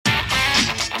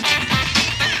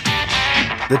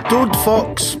The Dode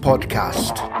Fox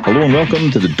Podcast. Hello and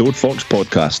welcome to the Dode Fox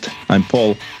Podcast. I'm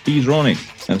Paul, he's Ronnie,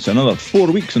 and it's another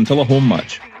 4 weeks until a home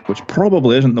match, which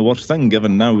probably isn't the worst thing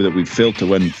given now that we've failed to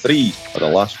win 3 of the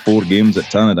last 4 games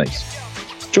at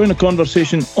Tannadice. Join the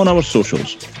conversation on our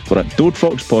socials. We're at Dode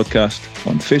Fox Podcast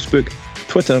on Facebook,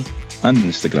 Twitter and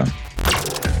Instagram.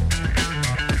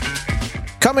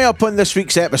 Coming up on this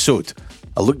week's episode,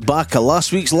 a look back at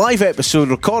last week's live episode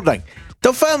recording,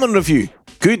 Dunfermline review,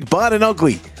 good, bad and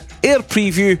ugly, Ayr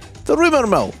preview, the rumour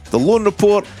mill, the loan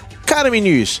report, Academy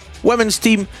news, women's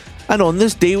team, and on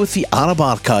this day with the Arab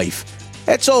Archive.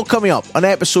 It's all coming up on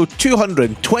episode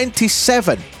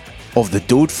 227 of the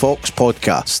Dode Fox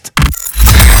Podcast.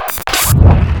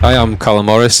 Hi, I'm Callum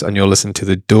Morris, and you're listening to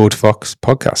the Dode Fox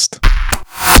Podcast.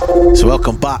 So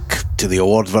welcome back to the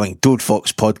award-winning Dode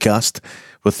Fox Podcast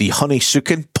with the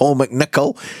honey-sucking Paul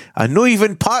McNichol and no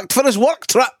even packed for his work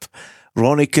trip,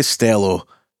 Ronnie Costello.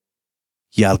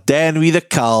 You're den with the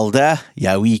calder,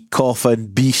 you wee coffin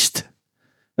beast.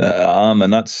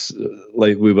 And that's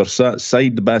like we were sat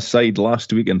side by side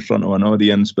last week in front of an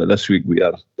audience, but this week we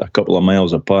are a couple of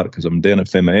miles apart because I'm doing it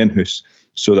from my own house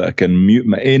so that I can mute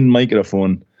my own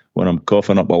microphone when I'm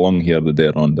coughing up a lung here the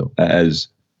day rondo. It is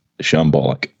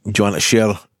shambolic. Do you want to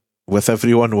share with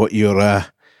everyone what your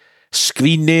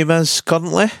screen name is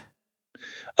currently?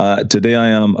 Today I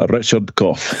am a Richard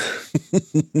Cough.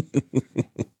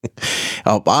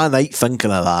 Up all night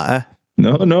thinking of that, eh?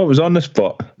 No, it was on the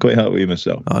spot. Quite happy with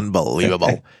myself.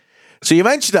 Unbelievable. So you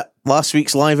mentioned it, last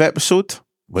week's live episode.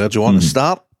 Where do you want to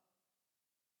start?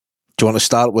 Do you want to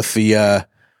start with the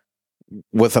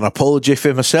with an apology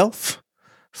for myself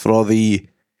for all the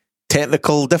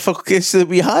technical difficulties that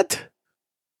we had?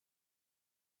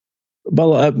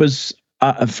 Well, it was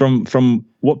from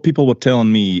what people were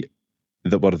telling me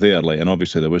that were there, like, and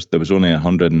obviously there was only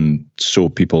 100 and so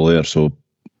people there, so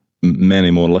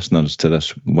many more listeners to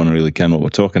this won't really ken what we're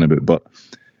talking about. But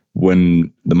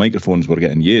when the microphones were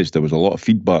getting used, there was a lot of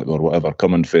feedback or whatever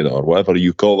coming from it, or whatever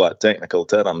you call that technical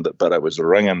term, but it was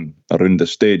ringing around the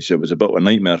stage. It was a bit of a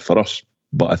nightmare for us.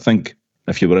 But I think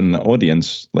if you were in the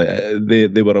audience, like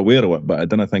they were aware of it, but I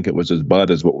didn't think it was as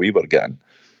bad as what we were getting.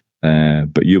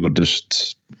 But you were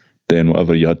just doing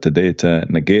whatever you had to do to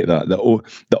negate that.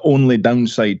 The only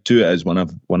downside to it is when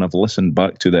I've listened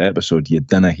back to the episode, you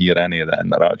didn't hear any of that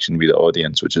interaction with the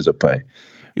audience, which is a pity.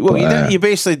 Well, you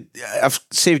basically, I've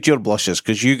saved your blushes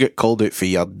because you get called out for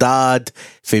your dad,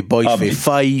 for boys for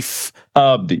Fife.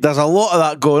 There's a lot of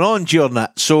that going on during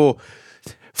it. So,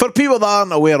 for people that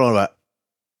aren't aware of it,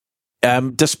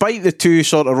 despite the 2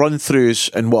 sort of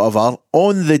run-throughs and whatever,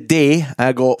 on the day,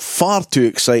 I got far too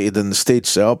excited in the stage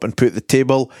setup and put the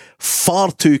table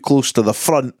far too close to the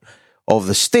front of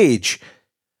the stage.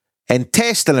 And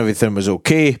testing everything was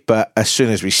okay, but as soon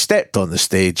as we stepped on the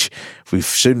stage, we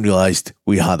soon realised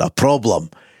we had a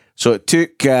problem. So it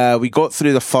took, we got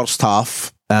through the first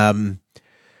half.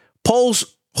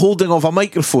 Paul's holding of a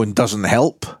microphone doesn't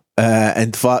help.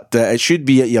 In fact, it should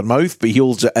be at your mouth, but he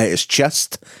holds it at his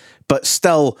chest. But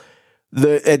still,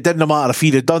 it didn't matter if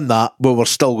he'd have done that, we were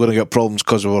still going to get problems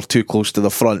because we were too close to the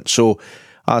front. So,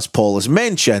 as Paul has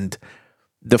mentioned,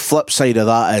 the flip side of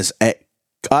that is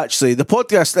actually, the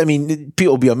podcast, I mean,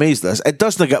 people will be amazed at this, it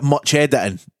doesn't get much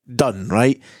editing done,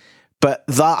 right? But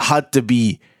that had to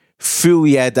be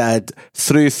fully edited,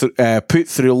 put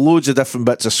through loads of different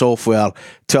bits of software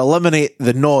to eliminate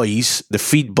the noise, the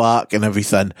feedback and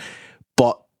everything.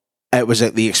 But it was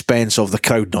at the expense of the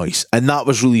crowd noise. And that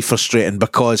was really frustrating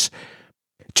because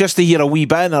just to hear a wee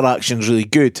bit of interaction is really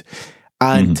good.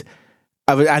 And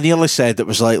I nearly said it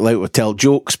was like we tell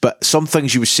jokes, but some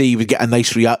things you would say, you would get a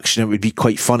nice reaction, it would be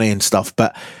quite funny and stuff.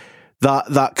 But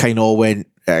that kind of all went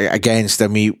against,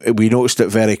 and we noticed it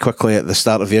very quickly at the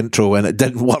start of the intro when it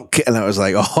didn't work. And I was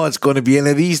like, oh, it's going to be one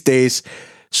of these days.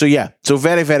 So yeah, so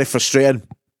very, very frustrating.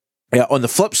 Yeah, on the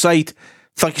flip side,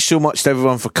 thank you so much to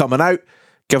everyone for coming out,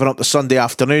 giving up the Sunday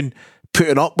afternoon,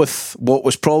 putting up with what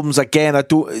was problems. Again,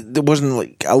 there wasn't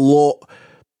like a lot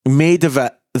made of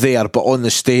it there, but on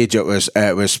the stage it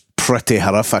was pretty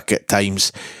horrific at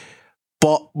times.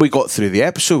 But we got through the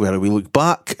episode where we look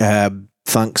back.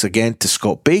 Thanks again to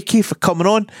Scott Bakey for coming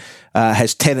on.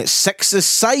 His 10 at 6's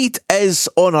side is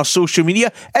on our social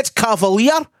media. It's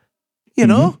Cavalier, you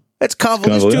know. It's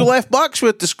Cavalier. 2 left backs we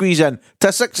had to squeeze in to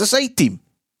a 6-a-side team.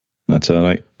 That's all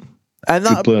right. And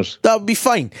that would be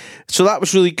fine. So that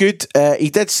was really good. He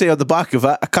did say on the back of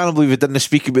it, I can't believe he didn't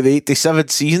speak about the 87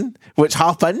 season, which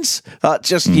happens. That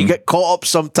just, you get caught up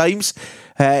sometimes.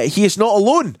 He is not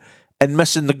alone in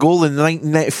missing the goal in the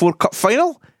 1994 Cup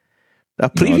Final. A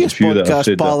previous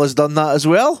podcast pal has done that as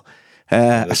well.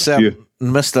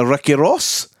 Mr. Ricky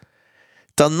Ross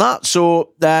done that.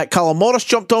 So Callum Morris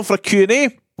jumped on for a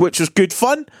Q&A, which was good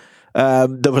fun.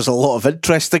 There was a lot of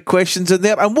interesting questions in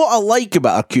there. And what I like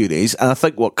about our Q&As, and I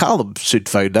think what Callum soon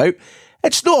found out,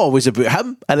 it's not always about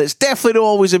him, and it's definitely not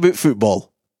always about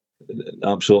football.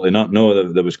 Absolutely not.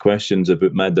 No, there was questions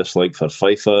about my dislike for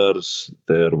Fifers.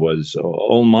 There was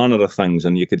all manner of things,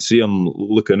 and you could see him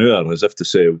looking at her as if to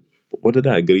say, what did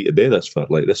I agree to do this for?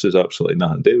 Like, this is absolutely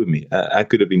nothing to do with me. I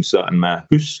could have been sat in my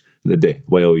house the day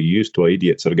while you used to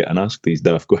idiots are getting asked these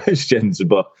daft questions,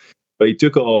 but he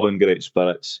took it all in great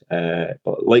spirits.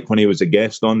 Like when he was a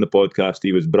guest on the podcast,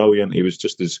 he was brilliant. He was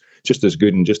just as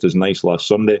good and just as nice last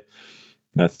Sunday.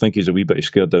 I think he's a wee bit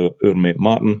scared of our mate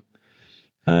Martin.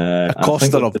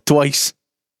 Accosted him twice.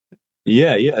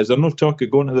 Yeah. Is there no talk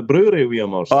of going to the brewery with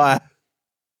him or something?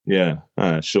 Yeah.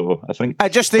 So I think I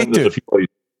just need to.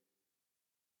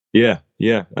 Yeah.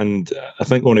 And I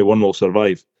think only one will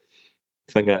survive.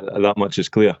 I think that much is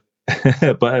clear.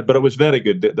 but it was very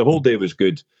good. The whole day was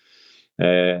good.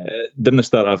 Didn't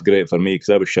start off great for me because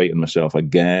I was shiting myself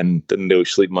again. Didn't really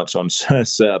sleep much on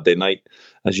Saturday night,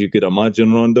 as you could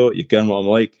imagine, Rondo. You can what I'm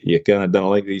like. You kind of don't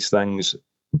like these things,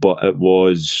 but it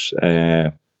was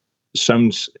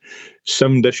some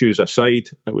issues aside.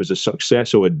 It was a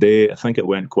success of a day. I think it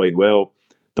went quite well.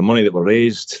 The money that were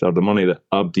raised, or the money that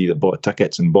Abdi that bought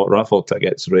tickets and bought raffle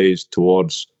tickets raised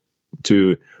towards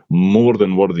two more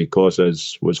than worthy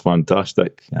causes, was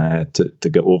fantastic. To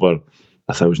get over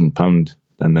 £1,000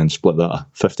 and then split that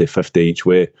 50-50 each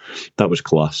way, that was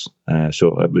class.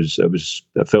 So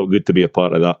it felt good to be a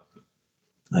part of that.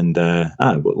 And I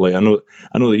know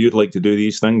that you'd like to do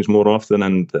these things more often,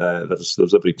 and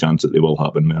there's every chance that they will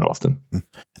happen more often.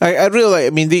 I really,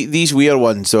 these weird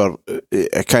ones are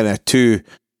kind of two.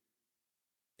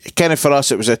 Kind of for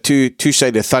us, it was a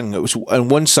two-sided thing. It was on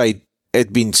one side,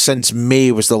 it'd been since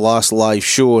May was the last live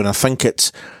show, and I think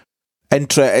it's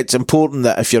important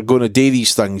that if you're going to do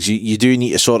these things, you do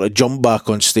need to sort of jump back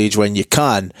on stage when you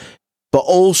can. But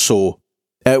also,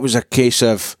 it was a case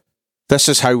of, this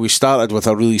is how we started with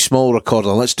a really small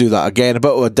recording. Let's do that again. A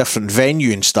bit of a different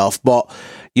venue and stuff, but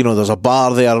there's a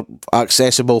bar there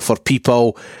accessible for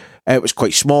people. It was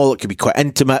quite small. It could be quite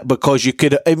intimate because you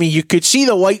could see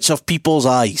the whites of people's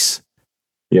eyes.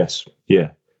 Yes, yeah,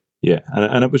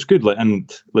 and it was good.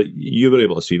 And you were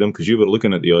able to see them because you were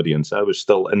looking at the audience. I was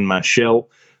still in my shell,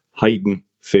 hiding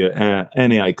for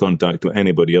any eye contact with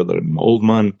anybody other than my old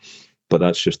man. But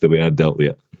that's just the way I dealt with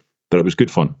it. But it was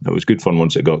good fun. It was good fun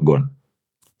once it got going.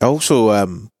 I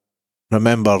also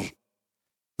remember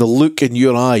the look in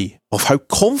your eye of how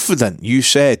confident you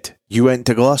said you went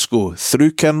to Glasgow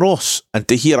through Kinross, and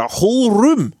to hear a whole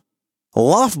room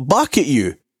laugh back at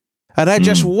you. And I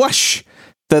just wish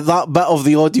that bit of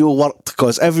the audio worked,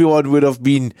 because everyone would have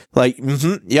been like,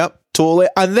 yep, totally.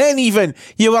 And then even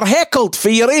you were heckled for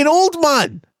your own old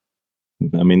man.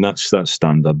 That's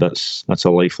standard. That's a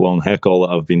lifelong heckle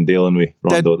that I've been dealing with,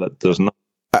 Rondo.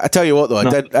 I tell you what,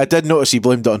 though, I did notice he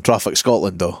blamed it on Traffic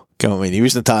Scotland, though. You know what I mean? He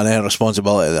wasn't taking any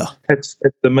responsibility there. It's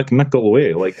the McNichol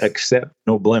way, accept,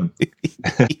 no blame.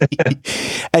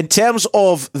 In terms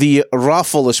of the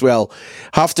raffle as well,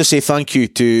 have to say thank you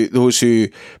to those who,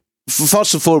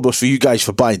 first and foremost, for you guys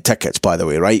for buying tickets, by the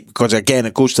way, right? Because again,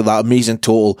 it goes to that amazing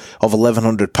total of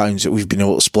 £1,100 that we've been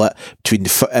able to split between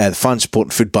the fan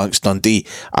supporting Food Banks Dundee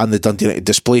and the Dundee United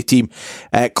display team.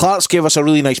 Clark's gave us a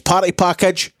really nice party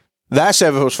package. This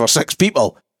ever was for 6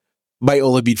 people. Might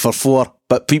only be for 4,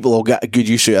 but people will get a good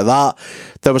use out of that.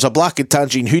 There was a black and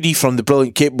tangerine hoodie from the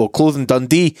brilliant Capable Clothing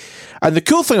Dundee. And the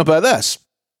cool thing about this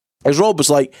is Rob was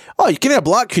like, you can have a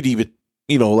black hoodie with,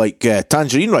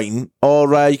 tangerine writing,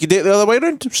 or you can do it the other way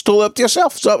around. Stole it up to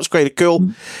yourself. So that was quite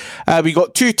cool. We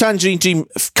got 2 Tangerine Dream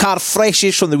car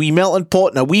freshes from the wee melting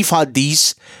pot. Now, we've had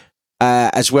these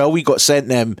as well. We got sent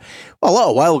them a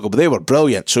little while ago, but they were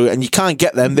brilliant. So, and you can't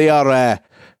get them. They are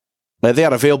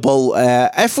available.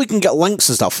 If we can get links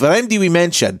and stuff, for MD we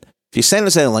mentioned, if you send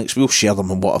us any links, we'll share them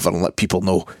and whatever and let people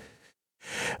know.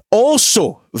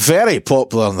 Also, very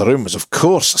popular in the room was, of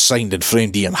course, a signed and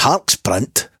framed Ian Harkes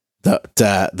print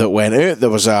that went out.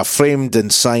 There was a framed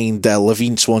and signed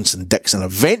Levine Swanson Dixon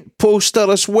event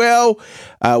poster as well.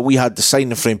 We had the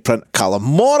signed and framed print of Callum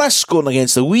Morris scoring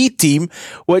against the wee team,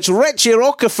 which Richie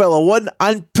Rockefeller won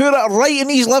and put it right in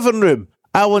his living room.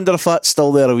 I wonder if that's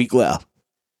still there a week later.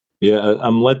 Yeah,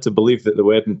 I'm led to believe that the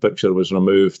wedding picture was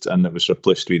removed and it was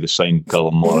replaced with the signed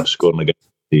Callum Morris scoring against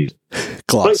these.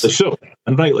 Class. Rightly so,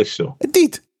 and rightly so.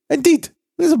 Indeed.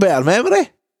 There's a better memory.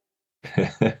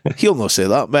 He'll not say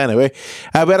that, but anyway.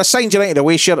 We had a signed United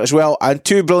away shirt as well, and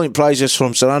 2 brilliant prizes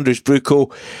from St Andrews Brew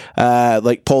Co,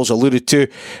 like Paul's alluded to.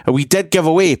 And we did give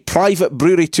away a private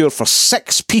brewery tour for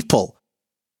 6 people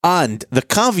And the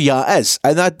caveat is,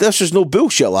 and this was no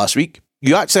bullshit last week,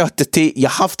 you actually have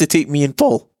to take me and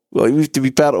Paul. Well, we have to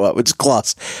be part of it, which is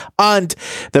class. And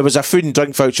there was a food and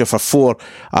drink voucher for 4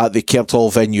 at the Caird Hall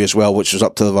venue as well, which was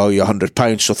up to the value of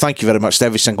 £100. So thank you very much to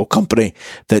every single company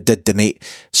that did donate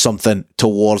something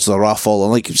towards the raffle.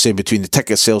 And like you say, between the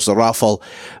ticket sales, the raffle,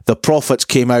 the profits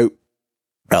came out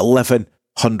at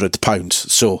 £1,100.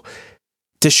 So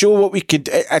to show what we could,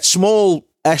 a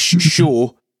small-ish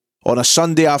show on a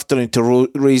Sunday afternoon to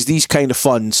raise these kind of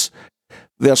funds,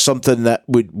 there's something that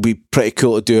would be pretty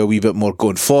cool to do a wee bit more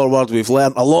going forward. We've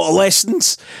learned a lot of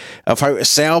lessons of how to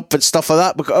set up and stuff like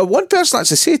that. Because one person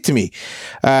actually said to me,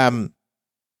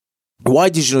 why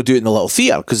did you not do it in the little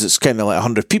theatre? Because it's kind of like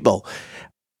 100 people.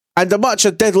 And much I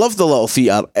did love the little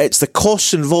theatre, it's the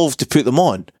costs involved to put them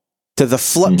on, to the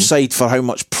flip side for how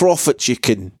much profit you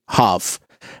can have.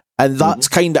 And that's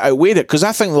kind of outweighed it, because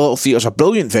I think the little theatre's a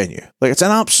brilliant venue. Like, it's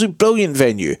an absolute brilliant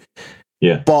venue.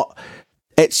 Yeah. But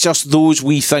it's just those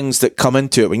wee things that come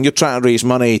into it. When you're trying to raise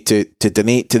money to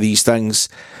donate to these things,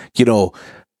 you know,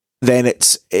 then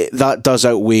that does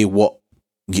outweigh where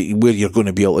you're going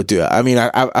to be able to do it. I mean,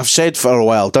 I've said for a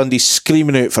while, Dundee's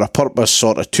screaming out for a purpose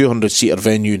sort of 200-seater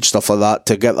venue and stuff like that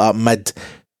to get that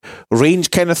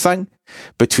mid-range kind of thing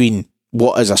between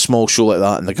what is a small show like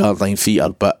that and the Guardline Theatre.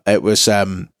 But it was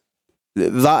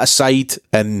that aside,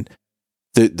 and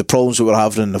the problems that we're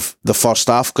having in the first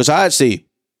half, because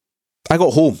I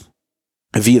got home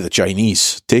via the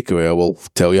Chinese takeaway, I will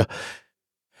tell you.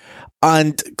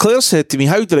 And Claire said to me,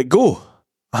 how did it go?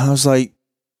 And I was like,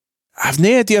 I have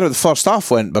no idea how the first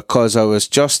half went, because I was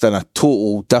just in a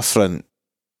total different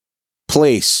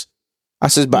place. I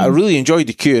said, but I really enjoyed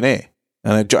the Q&A.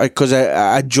 Because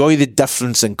I enjoy the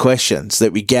difference in questions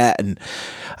that we get. And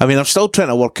I mean, I'm still trying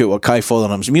to work out what Kai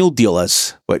Fotherinham's meal deal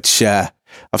is, which I've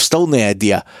still no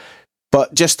idea.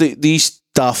 But just these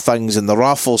staff things and the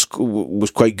raffles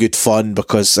was quite good fun,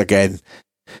 because again,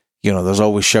 you know, there's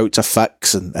always shouts of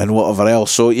fix and whatever else.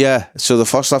 So yeah, so the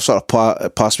first half sort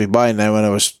of passed me by. Now when I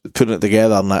was putting it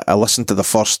together and I listened to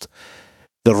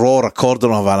the raw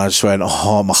recording of it, and I just went,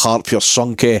 oh, my heart pure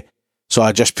sunky. So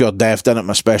I just pure dived in at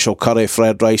my special curry,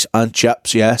 fried rice and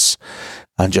chips, yes.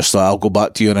 And just thought, I'll go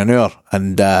back to you in an hour.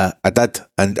 And I did.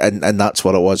 And that's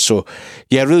what it was. So,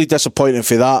 yeah, really disappointing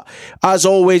for that. As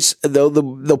always,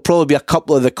 there'll probably be a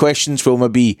couple of the questions we'll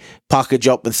maybe package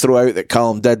up and throw out that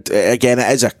Callum did. Again,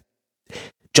 it is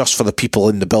just for the people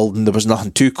in the building. There was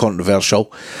nothing too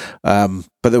controversial.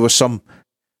 But there was some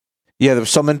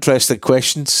interesting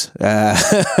questions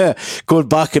going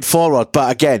back and forward.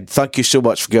 But again, thank you so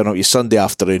much for getting out your Sunday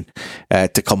afternoon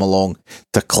to come along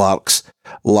to Clark's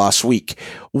last week.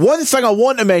 One thing I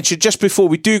want to mention just before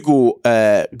we do go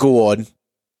on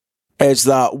is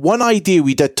that one idea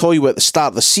we did toy with at the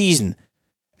start of the season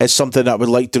is something that I would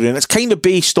like to do, and it's kind of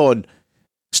based on,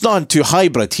 it's not too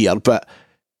hybrid here, but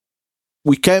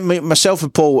we can, myself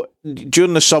and Paul,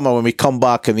 during the summer when we come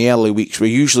back in the early weeks, we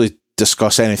usually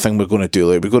discuss anything we're going to do.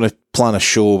 Like, we're going to plan a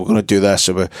show, we're going to do this,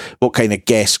 or what kind of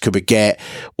guests could we get,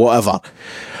 whatever.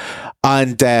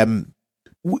 And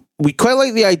we quite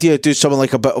like the idea of doing something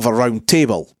like a bit of a round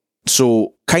table.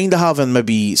 So kind of having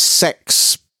maybe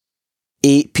 6,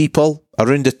 8 people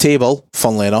around the table,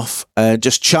 funnily enough,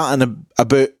 just chatting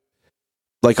about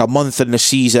like a month in the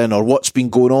season or what's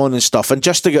been going on and stuff, and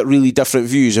just to get really different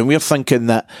views. And we're thinking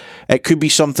that it could be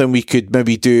something we could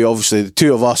maybe do. Obviously, the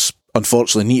two of us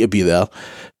unfortunately need to be there,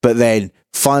 but then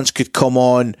fans could come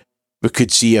on. We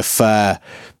could see if a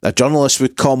journalist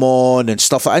would come on and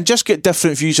stuff, and just get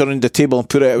different views around the table and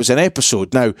put it out as an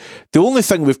episode. Now, the only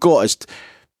thing we've got is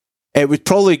it would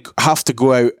probably have to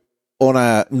go out on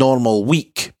a normal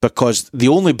week, because the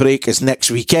only break is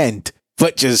next weekend,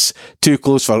 which is too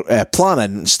close for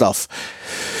planning and stuff,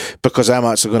 because I'm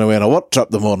actually going to be on a work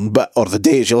trip the morning, or the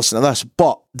day as you listen to this.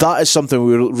 But that is something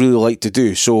we really like to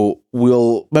do. So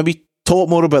we'll maybe talk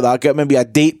more about that, get maybe a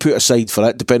date put aside for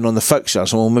it, depending on the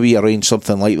fixtures, and we'll maybe arrange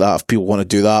something like that if people want to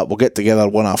do that. We'll get together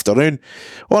one afternoon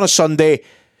on a Sunday,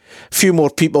 a few more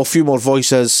people, a few more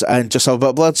voices, and just have a bit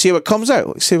of blood, see what comes out.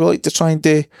 Like, say we like to try and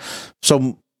do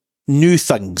some new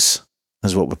things,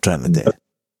 is what we're trying to do.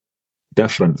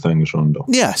 Different things, Rondo.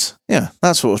 Yes, yeah,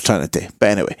 that's what we're trying to do. But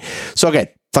anyway, so again,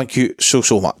 thank you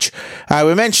so much.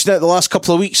 We mentioned it the last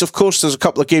couple of weeks, of course. There's a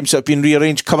couple of games that have been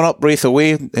rearranged coming up. Raith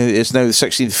away is now the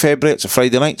 16th of February. It's a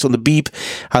Friday night. It's on the Beeb.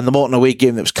 And the Morton away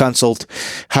game that was cancelled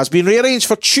has been rearranged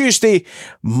for Tuesday,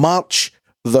 March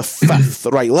the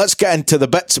 5th. Right, let's get into the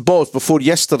bits and bobs before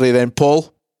yesterday then,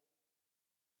 Paul.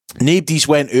 Nobody's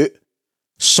went out.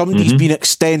 Somebody's been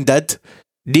extended.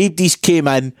 Nobody's came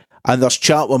in. And there's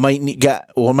chat we might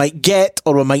get or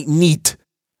we might need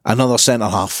another centre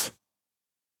half.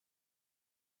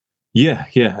 Yeah.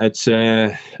 It's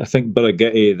I think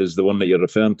Birighitti is the one that you're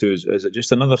referring to. Is it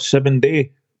just another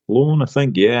 7-day loan? I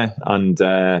think, yeah. And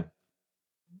I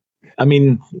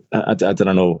mean, I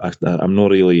don't know. I'm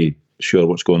not really sure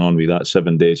what's going on with that.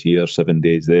 7 days here, 7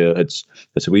 days there. It's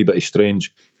a wee bit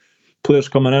strange. Players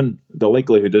coming in, the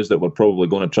likelihood is that we're probably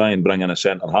going to try and bring in a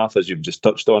centre half, as you've just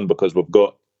touched on, because we've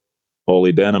got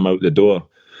Ollie Denham out the door.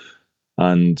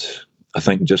 And I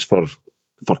think just for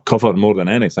cover more than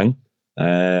anything,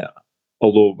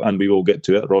 although, and we will get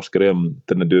to it, Ross Graham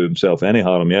didn't do himself any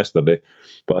harm yesterday,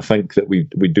 but I think that we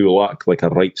do lack like a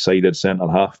right-sided centre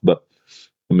half. But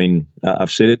I mean,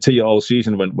 I've said it to you all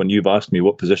season when you've asked me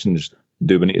what positions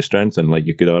do we need to strengthen. Like,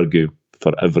 you could argue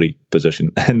for every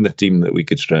position in the team that we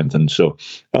could strengthen. So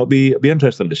it'll be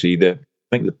interesting to see. I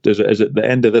think is it the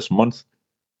end of this month?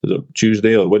 Is it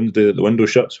Tuesday or Wednesday that the window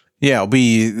shuts? Yeah, it'll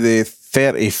be the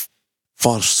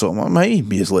 31st. So it might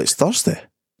be as late as Thursday.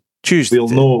 Tuesday. We'll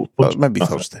know. Maybe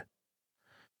Thursday.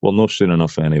 We'll know soon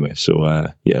enough anyway. So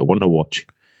one to watch.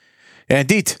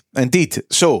 Indeed.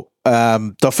 So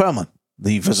Dunfermline,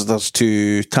 the visitors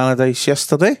to Tannadice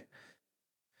yesterday,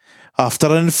 after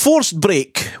an enforced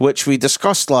break, which we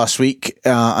discussed last week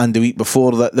and the week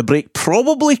before, that the break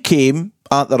probably came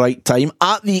at the right time,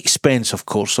 at the expense, of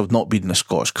course, of not being the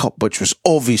Scottish Cup, which was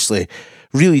obviously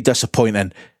really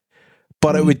disappointing.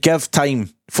 But it would give time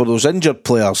for those injured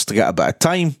players to get a bit of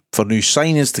time, for new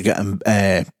signings to get them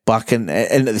back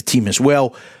into the team as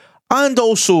well. And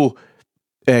also,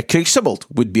 Craig Sibbald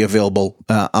would be available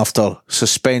after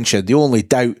suspension. The only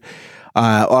doubt,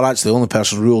 or actually the only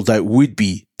person ruled out, would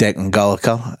be Declan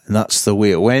Gallagher, and that's the way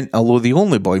it went. Although the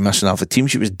only boy missing off the team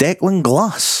sheet was Declan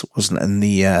Glass, wasn't it, in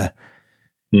the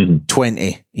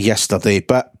 20 yesterday.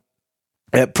 But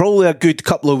probably a good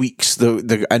couple of weeks.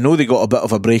 I know they got a bit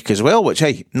of a break as well, which,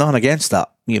 hey, nothing against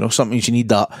that. Sometimes you need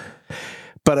that.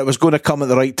 But it was going to come at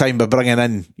the right time by bringing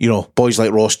in, boys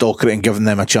like Ross Docherty and giving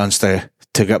them a chance to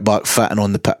get back fit and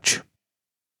on the pitch.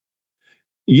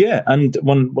 Yeah, and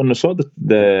when I saw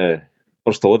the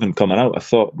first 11 coming out, I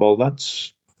thought, well, I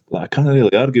can't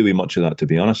really argue with much of that, to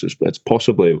be honest. It's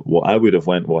possibly what I would have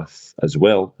went with as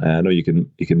well. I know you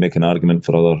can make an argument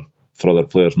for other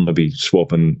players maybe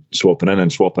swapping in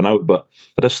and swapping out, but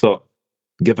I just thought,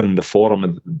 given the form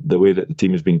and the way that the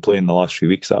team has been playing the last few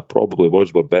weeks, that probably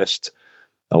was our best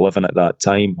 11 at that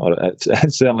time, or it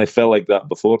certainly felt like that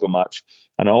before the match.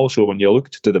 And also, when you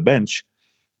looked to the bench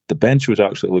was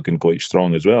actually looking quite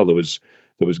strong as well. There was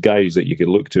guys that you could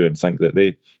look to and think that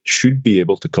they should be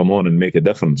able to come on and make a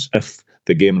difference if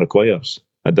the game requires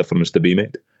a difference to be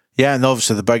made. Yeah, and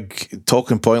obviously the big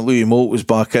talking point, Louis Moult was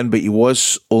back in, but he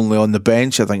was only on the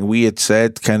bench. I think we had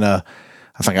said I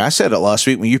think I said it last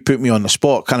week when you put me on the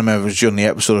spot. Can't remember if it was during the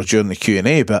episode or during the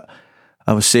Q&A, but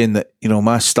I was saying that,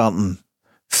 my starting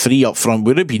three up front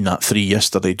would have been that three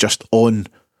yesterday, just on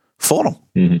form.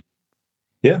 Mm-hmm.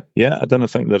 Yeah. I don't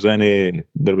think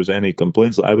there was any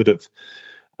complaints. I would have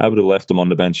left them on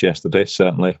the bench yesterday,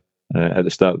 certainly at the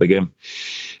start of the game.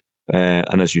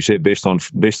 And as you say, based on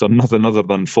nothing other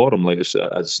than form, like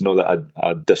it's not that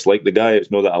I dislike the guy,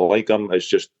 it's not that I like him. It's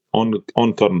just on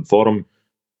current form,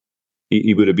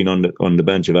 he would have been on the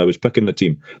bench if I was picking the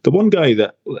team. The one guy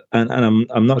that, and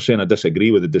I'm not saying I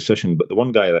disagree with the decision, but the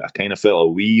one guy that I kind of felt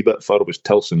a wee bit for was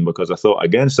Tilson, because I thought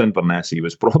against Inverness he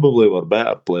was probably our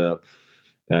better player,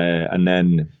 and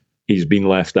then he's been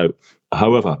left out.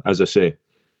 However, as I say,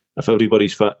 if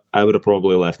everybody's fit, I would have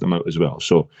probably left him out as well.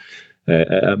 So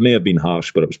it may have been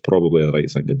harsh, but it was probably the right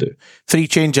thing to do. 3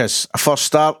 changes. A first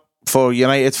start for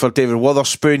United for David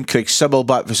Wotherspoon, Craig Sibbald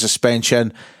back for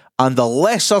suspension, and the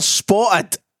lesser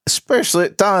spotted, especially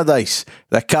at Tannadice,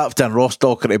 the captain Ross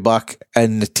Docherty back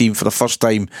in the team for the first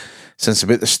time since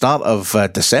about the start of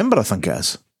December, I think it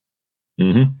is.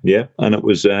 Mm-hmm. Yeah, and it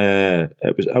was. I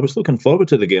was looking forward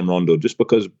to the game, Rondo, just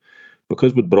because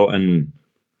we'd brought in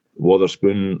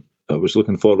Wotherspoon. I was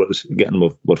looking forward to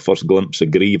getting our first glimpse of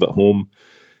Grieve at home,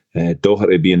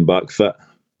 Doherty being back fit,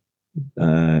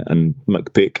 and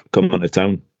McPake coming to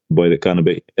town, boy that can't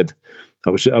be hid. I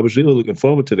was really looking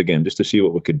forward to the game just to see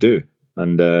what we could do,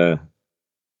 and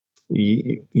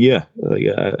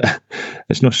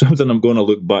it's not something I'm going to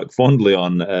look back fondly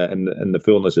on in the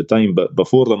fullness of time. But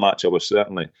before the match, I was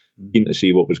certainly keen to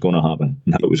see what was going to happen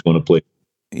and how it was going to play.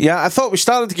 Yeah, I thought we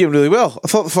started the game really well. I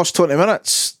thought the first 20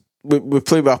 minutes we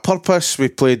played with a purpose, we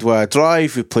played with a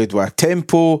drive, we played with a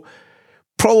tempo,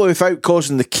 probably without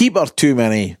causing the keeper too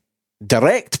many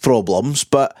direct problems,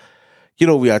 but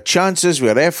we had chances, we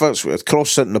had efforts, we had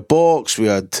crosses in the box, we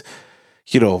had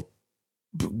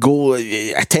goal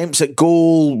attempts at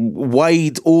goal,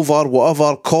 wide, over,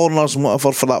 whatever, corners and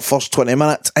whatever for that first 20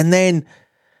 minutes. And then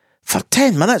for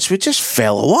 10 minutes, we just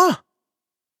fell away.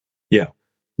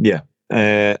 Yeah.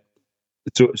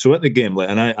 So at the game, like,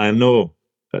 and I know,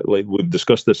 like, we've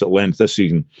discussed this at length this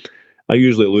season, I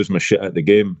usually lose my shit at the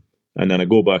game, and then I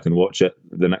go back and watch it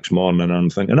the next morning, and I'm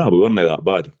thinking, we weren't that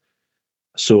bad.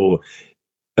 So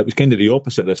it was kind of the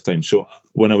opposite this time. So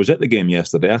when I was at the game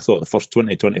yesterday, I thought the first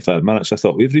 20-25 minutes, I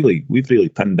thought we've really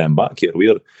pinned them back here.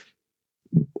 We're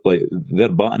like, they're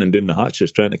batting and doing the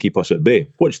hatches, trying to keep us at bay,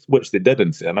 which they did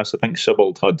in fairness. I think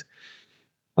Sibbald had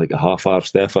like a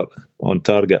half-arsed effort on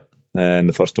target in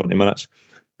the first 20 minutes.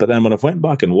 But then when I went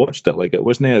back and watched it, like, it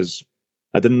wasn't as,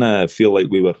 I didn't feel like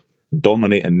we were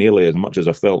dominating nearly as much as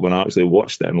I felt when I actually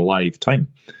watched it in live time.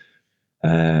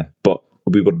 But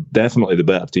we were definitely the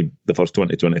better team the first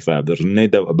 20-25. There's no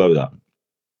doubt about that.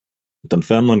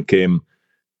 Dunfermline came,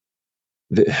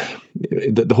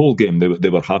 the whole game, they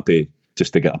were happy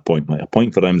just to get a point. Like, a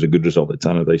point for them is a good result at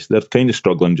Tannadice. They're kind of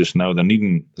struggling just now. They're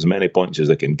needing as many points as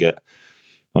they can get.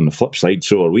 On the flip side,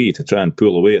 so are we, to try and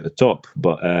pull away at the top.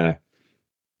 But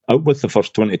out with the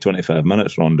first 20-25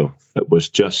 minutes, Rondo, it was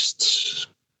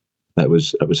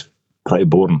pretty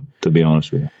boring, to be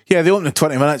honest with you. Yeah, the opening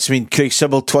 20 minutes, I mean, Craig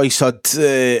Sibbald twice had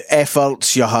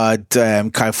efforts. You had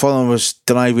Kyle Fulham was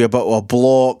denied with a bit of a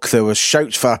block. There was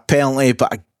shouts for a penalty,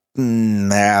 but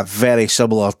very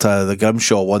similar to the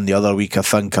Grimshaw one the other week, I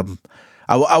think.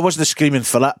 I wasn't screaming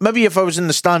for that. Maybe if I was in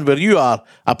the stand where you are,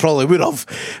 I probably would have.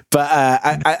 But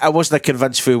I wasn't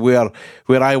convinced for where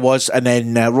I was. And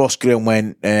then Ross Graham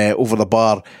went over the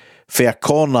bar for a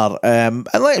corner. And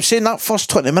like I'm saying, that first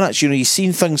 20 minutes, you've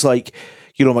seen things like,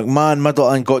 McMahon,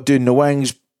 Middleton got down the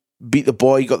wings, beat the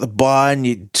boy, got the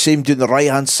ban. Same doing the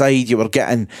right-hand side. You were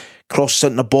getting crosses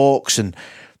in the box. And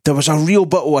there was a real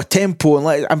bit of a tempo. And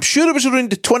like, I'm sure it was around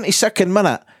the 22nd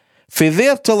minute. For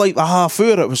there to like the half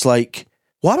hour, it was like,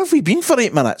 where have we been for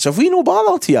 8 minutes? Have we no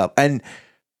bothered here? And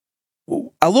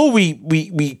although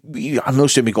I'm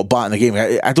not saying we got back in the game,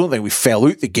 I don't think we fell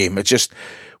out the game. It's just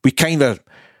we kind of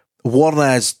weren't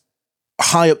as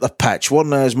high up the pitch,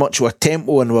 weren't as much of a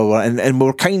tempo, and we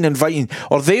were kind of inviting,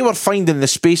 or they were finding the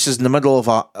spaces in the middle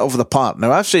of the park.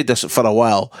 Now, I've said this for a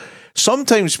while.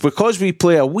 Sometimes because we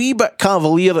play a wee bit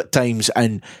cavalier at times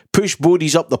and push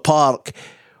bodies up the park,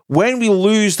 when we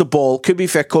lose the ball, could be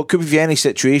for any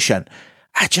situation,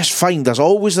 I just find there's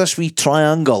always this wee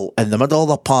triangle in the middle of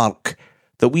the park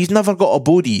that we've never got a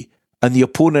body, and the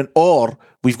opponent, or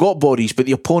we've got bodies, but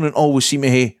the opponent always seem to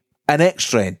have an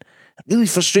extra in. It really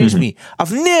frustrates me.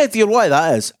 I've no idea why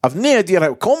that is. I've no idea how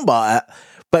to combat it,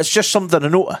 but it's just something to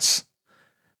notice.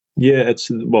 Yeah,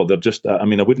 they're just, I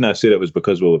mean, I wouldn't have said it was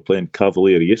because we were playing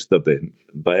Cavalier yesterday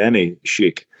by any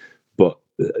shake,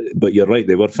 but you're right,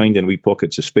 they were finding wee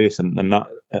pockets of space, and that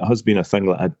it has been a thing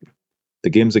that the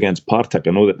games against Partick,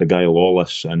 I know that the guy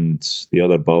Lawless and the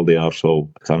other Baldy Arsehole,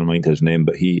 I can't remind his name,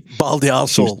 but Baldy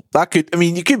Arsehole.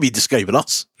 You could be describing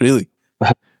us, really.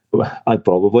 I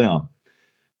probably am.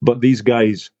 But these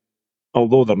guys,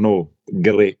 although they're no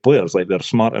great players, like, they're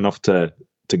smart enough to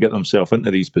get themselves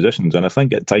into these positions. And I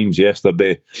think at times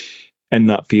yesterday, in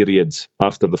that period,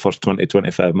 after the first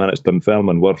 20-25 minutes,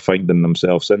 Dunfermline were finding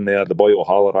themselves in there. The boy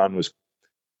O'Halloran was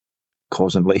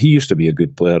causing, like, he used to be a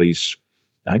good player.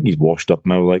 I think he's washed up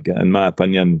now, like, in my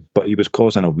opinion, but he was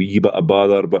causing a wee bit of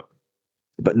bother, but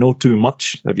no too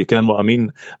much, if you can what I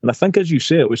mean. And I think, as you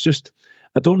say, it was just,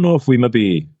 I don't know if we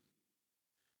maybe,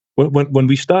 when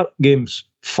we start games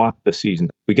flat this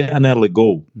season, we get an early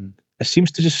goal, it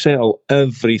seems to just settle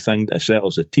everything. It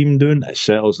settles the team down, it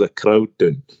settles the crowd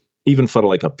down. Even for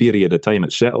like a period of time,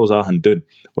 it settles everything down.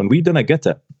 When we didn't get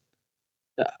it,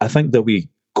 I think that we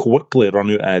quickly run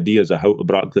out of ideas of how to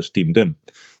break this team down.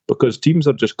 Because teams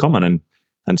are just coming in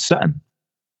and sitting.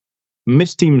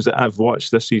 Most teams that I've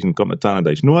watched this season come to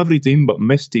Tannadice, not every team, but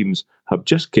most teams have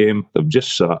just came, they've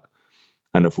just sat.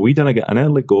 And if we didn't get an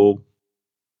early goal,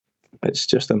 it's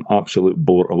just an absolute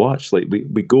bore to watch. Like, we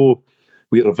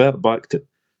revert back to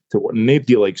what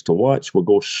nobody likes to watch. We'll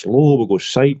go slow, we'll go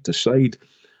side to side.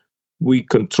 We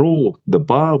control the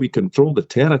bar, we control the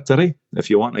territory, if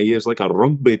you want to use like a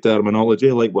rugby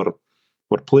terminology, like we're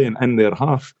playing in their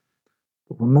half.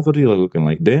 We're never really looking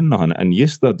like doing nothing. And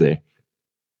yesterday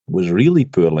was really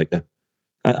poor. Like,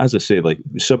 as I say, like,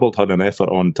 Sibbald had an effort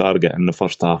on target in the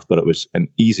first half, but it was an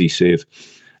easy save.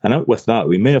 And out with that,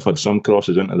 we may have had some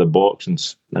crosses into the box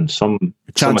and some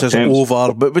chances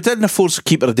over, but we didn't force the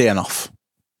keeper a day enough.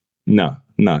 No.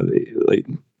 Like,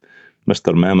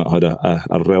 Mr. Mehmet had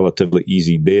a relatively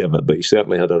easy day of it, but he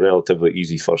certainly had a relatively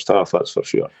easy first half, that's for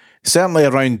sure. Certainly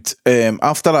around,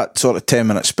 after that sort of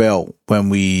 10-minute spell, when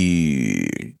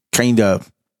we kind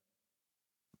of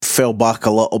fell back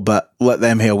a little bit, let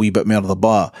them have a wee bit more of the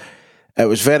bar, it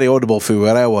was very audible for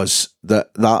where I was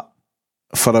that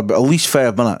for at least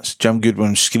 5 minutes, Jim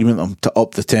Goodwin was screaming at them to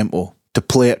up the tempo, to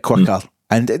play it quicker.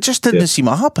 And it just didn't seem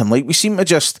to happen. Like, we seem to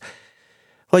just,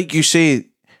 like you say,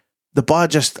 the bar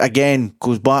just, again,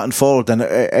 goes back and forward. And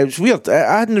it was weird.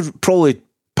 I hadn't probably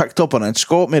picked up on it. And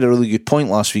Scott made a really good point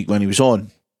last week when he was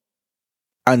on.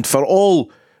 And for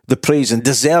all the praise and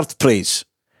deserved praise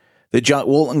that Jack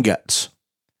Walton gets,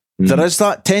 there is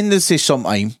that tendency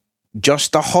sometimes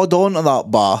just to hold on to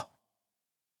that bar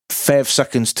 5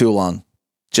 seconds too long.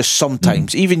 Just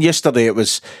sometimes. Even yesterday, it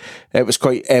was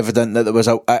quite evident that there was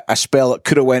a spell that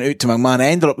could have went out to McMahon. It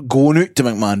ended up going out to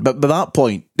McMahon. But by that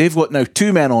point, they've got now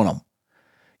 2 men on him.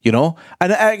 You know?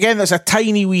 And again, that's a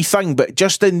tiny wee thing, but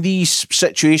just in these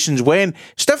situations when,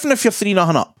 it's different if you're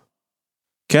 3-0 up.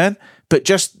 Okay? But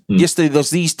just yesterday, there's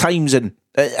these times, and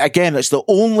again, it's the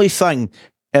only thing,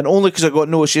 and only because I got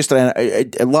noticed yesterday,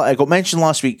 and I got mentioned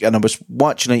last week, and I was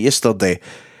watching it yesterday,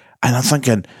 and I'm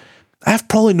thinking, I've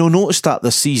probably no noticed that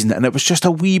this season, and it was just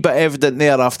a wee bit evident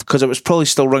there after, because it was probably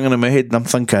still ringing in my head, and I'm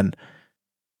thinking,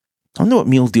 I know what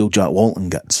meal deal Jack Walton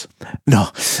gets. No.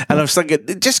 And I was thinking,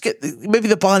 maybe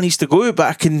the ball needs to go, but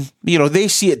I can, they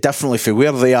see it differently for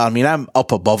where they are. I mean, I'm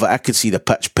up above it. I could see the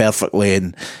pitch perfectly,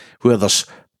 and where there's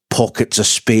pockets of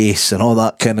space and all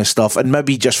that kind of stuff. And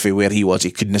maybe just for where he was,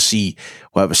 he couldn't see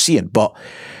what I was seeing. But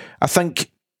I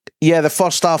think, the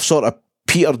first half sort of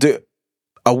petered out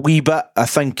a wee bit. I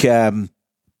think we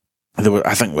were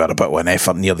a bit of an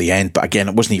effort near the end, but again,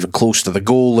 it wasn't even close to the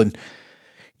goal. And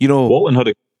Walton had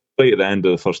a play at the end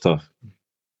of the first half.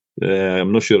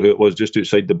 I'm not sure who it was, just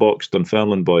outside the box.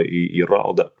 Dunfermline boy, he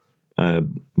rattled it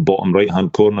bottom right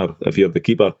hand corner if you're the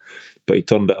keeper, but he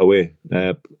turned it away.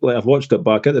 I've watched it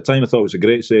back. At the time, I thought it was a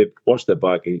great save. Watched it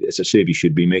back. It's a save he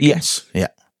should be making. Yes, yeah.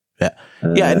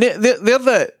 And they're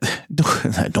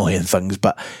the annoying things,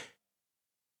 but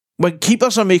when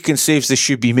keepers are making saves they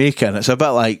should be making, it's a bit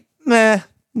like,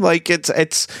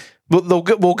 it's.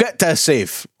 We'll get to a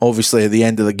save, obviously, at the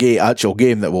end of the actual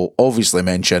game that we'll obviously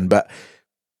mention, but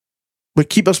when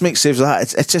keepers make saves like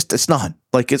that, it's nothing.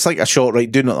 Like, it's like a shot right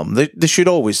down at them. They should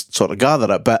always sort of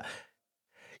gather it, but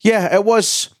yeah, it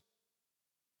was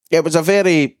a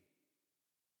very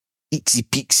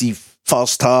easy-peasy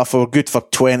first half. We were good for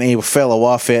 20, we fell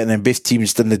off it, and then both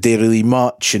teams didn't do really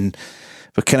much, and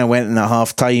we kind of went in at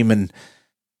half-time, and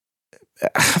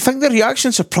I think the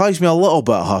reaction surprised me a little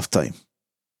bit at half-time.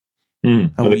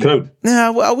 The crowd?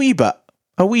 Yeah, a wee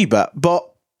bit.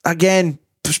 But again,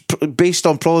 based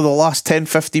on probably the last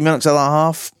 10-15 minutes of that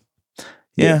half,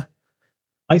 yeah.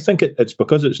 I think it's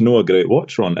because it's no a great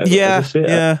watch, Ron. I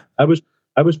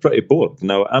was pretty bored.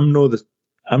 Now, I'm no the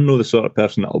sort of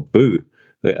person that'll boo.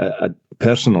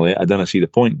 Personally, I don't see the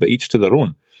point, but each to their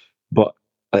own. But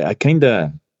I kind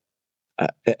of,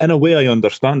 in a way, I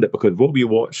understand it, because what we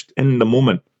watched in the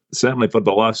moment, certainly for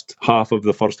the last half of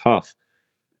the first half,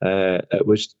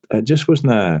 it just wasn't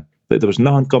there was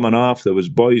nothing coming off. There was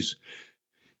boys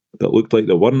that looked like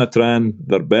they weren't trying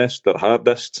their best, their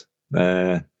hardest.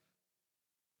 It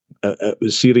was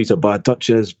a series of bad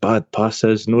touches, bad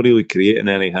passes, not really creating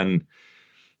anything.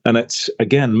 And it's,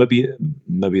 again, maybe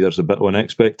there's a bit of an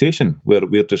expectation where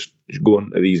we're just going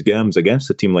to these games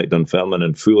against a team like Dunfermline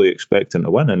and fully expecting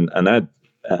to win. And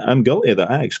I'm guilty of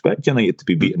that. I expect United to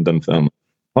be beating Dunfermline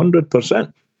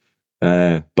 100%.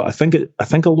 But I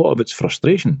think a lot of it's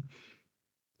frustration,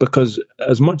 because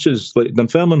as much as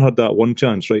Dunfermline had that one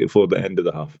chance right before the end of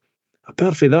the half,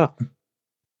 apart from that,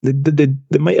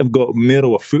 they might have got more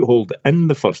of a foothold in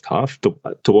the first half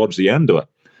towards the end of it.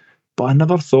 But I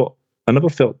never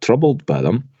felt troubled by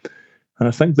them, and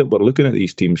I think that we're looking at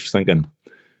these teams thinking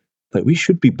that we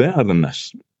should be better than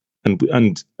this,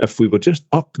 and if we were just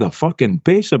up the fucking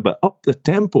pace a bit, up the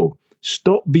tempo.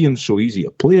 Stop being so easy to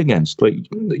play against. Like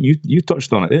you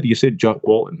touched on it there. You said Jack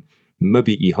Walton,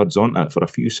 maybe he heads on to it for a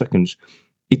few seconds.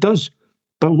 He does.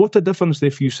 But what a difference the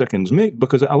few seconds make,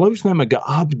 because it allows them to get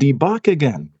Abdi back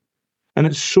again. And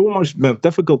it's so much more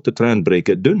difficult to try and break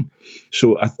it down.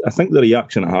 So I think the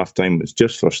reaction at halftime was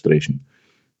just frustration.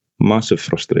 Massive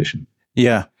frustration.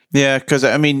 Yeah, because,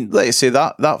 I mean, let's say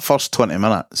that first 20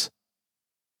 minutes,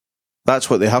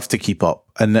 that's what they have to keep up.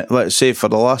 And let's say for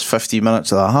the last 15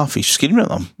 minutes of that half, he's screaming at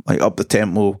them, like, up the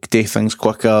tempo, do things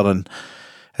quicker, and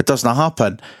it doesn't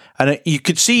happen. And you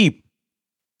could see,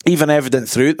 even evident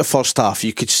throughout the first half,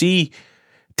 you could see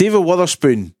David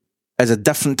Wotherspoon is a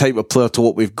different type of player to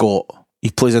what we've got He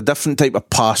plays a different type of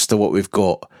pass to what we've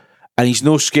got, and he's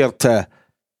no scared to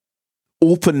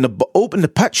open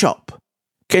the pitch up.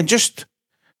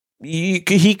 He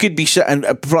could be sitting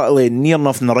probably near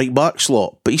enough in the right back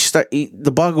slot, but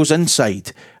the ball goes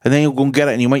inside, and then he'll go and get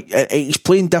it, and he's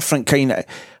playing different kind of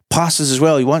passes as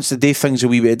well. He wants to do things a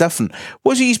wee bit different.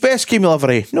 Was he his best game he'll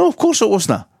ever? No, of course it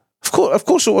wasn't. Of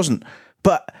course it wasn't.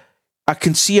 But I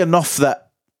can see enough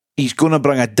that he's going to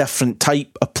bring a different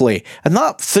type of play, and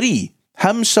that three,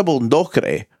 him, Sybil, and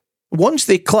Docherty, once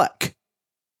they click,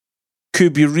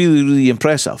 could be really, really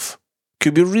impressive.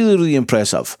 Could be really, really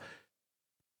impressive.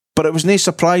 But it was no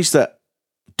surprise that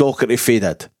Docherty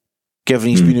faded, given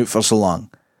he's been out for so long.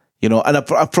 And I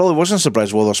probably wasn't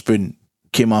surprised Wotherspoon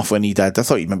came off when he did. I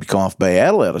thought he'd maybe come off by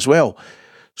earlier as well.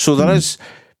 So there is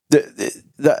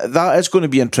that is going to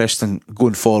be interesting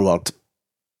going forward.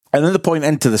 And then the point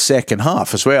into the second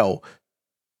half as well.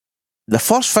 The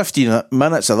first 15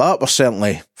 minutes of that were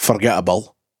certainly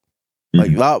forgettable.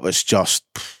 Like, that was just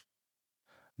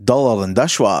duller than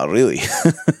dishwater, really.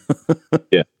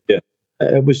 Yeah.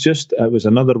 It was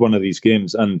another one of these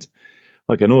games, and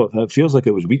like, I know it feels like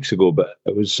it was weeks ago, but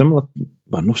it was similar.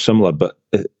 Well, not similar, but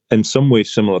in some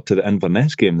ways similar to the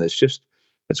Inverness game.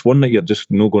 It's one that you're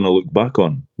just not going to look back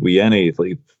on. What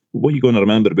are you going to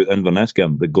remember about the Inverness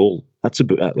game? The goal. That's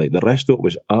about it. Like, the rest of it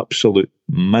was absolute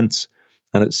mince,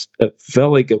 and it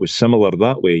felt like it was similar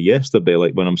that way yesterday.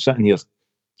 Like, when I'm sitting here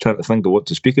trying to think of what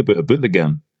to speak about the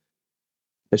game,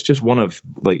 it's just one of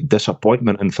like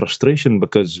disappointment and frustration,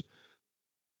 because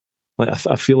like,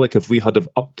 I feel like if we had have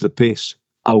upped the pace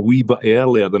a wee bit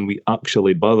earlier than we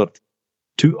actually bothered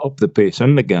to up the pace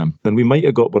in the game, then we might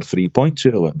have got our 3 points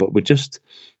out of it. But we just,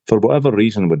 for whatever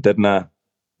reason, we didn't.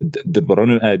 Did we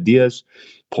run out of ideas?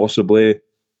 Possibly.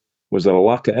 Was there a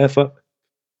lack of effort?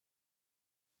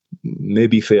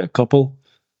 Maybe for a couple.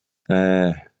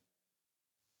 But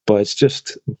it's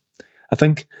just, I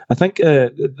think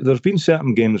there's been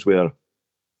certain games where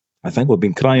I think we've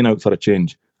been crying out for a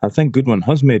change. I think Goodwin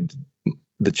has made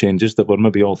the changes that we're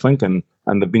maybe all thinking,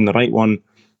 and they've been the right one,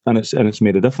 and it's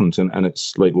made a difference, and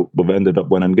it's like we've ended up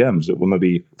winning games that we're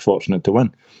maybe fortunate to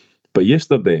win. But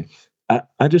yesterday,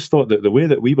 I just thought that the way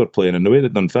that we were playing and the way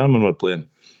that Dunfermline were playing,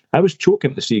 I was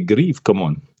choking to see Grieve come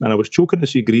on, and I was choking to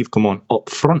see Grieve come on up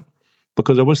front,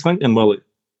 because I was thinking, well,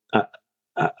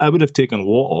 I would have taken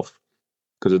Watt off,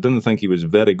 because I didn't think he was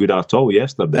very good at all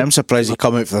yesterday. I'm surprised he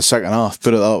come out for the second half,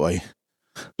 put it that way.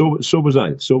 So was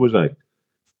I.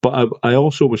 But I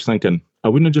also was thinking, I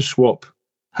wouldn't just swap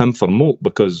him for Moult,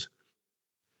 because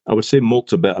I would say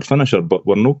Moult's a better finisher, but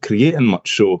we're not creating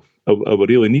much, so are we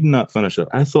really needing that finisher?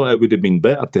 I thought it would have been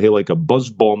better to have like a buzz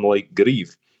bomb like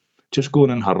Grieve, just going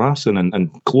and harassing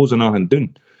and closing our hand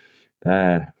down.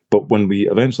 But when we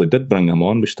eventually did bring him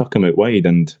on, we stuck him out wide,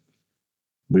 and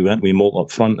we went with Moult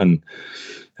up front, and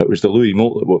it was the Louis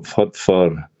Moult that we've had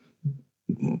for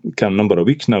a number of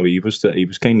weeks now. He was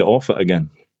kind of off it again,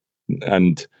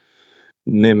 and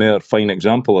no more fine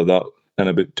example of that in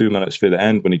about 2 minutes for the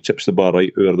end, when he chips the bar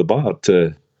right over the bar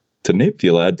to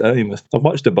Napier. I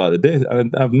watched the bar today,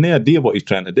 and I have no idea what he's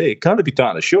trying to do. He can't be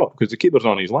taking a shot because the keeper's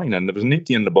on his line, and there was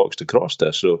Napier in the box to cross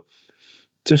this. So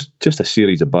just a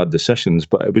series of bad decisions,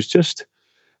 but it was just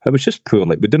poor.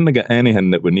 Like, we didn't get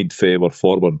anything that we need for our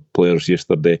forward players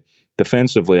yesterday.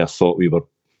 Defensively, I thought we were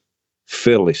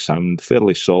fairly sound,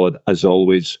 fairly solid as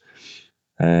always.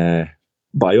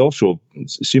 But I also,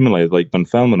 seemingly, like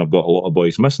Dunfermline, I've got a lot of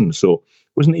boys missing, so it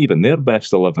wasn't even their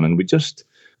best 11, and we just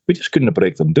couldn't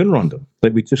break them down, Rondo.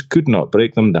 Like, we just could not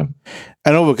break them down.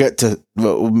 I know we'll get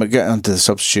into the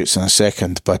substitutes in a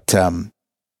second, but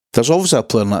there's obviously a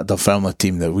player in that Dunfermline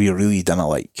team that we really didn't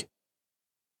like.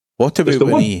 What about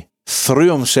when he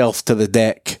threw himself to the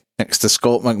deck next to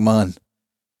Scott McMahon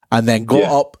and then got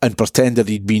up and pretended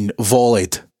he'd been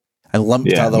volleyed and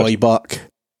limped out of the way back?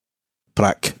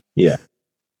 Prick. Yeah.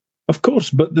 Of course,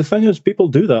 but the thing is, people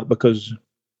do that because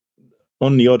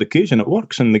on the odd occasion it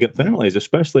works and they get penalties,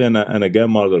 especially in a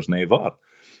game where there's no VAR.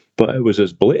 But it was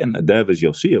as blatant a dev as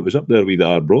you'll see. It was up there with the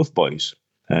Arbroath boys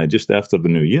just after the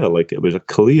new year. Like, it was a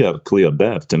clear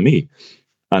dev to me.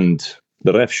 And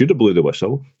the ref should have blew the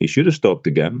whistle. He should have stopped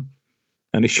the game.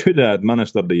 And he should have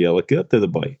administered the yellow card to the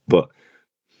boy. But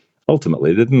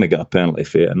ultimately, they didn't get a penalty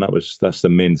for it, and that's the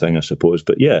main thing, I suppose.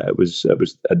 But yeah, it was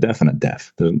a definite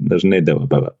death. There's no doubt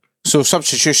about it. So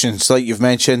substitutions, like you've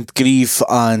mentioned, Grieve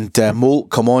and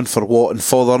Moult come on for Watt and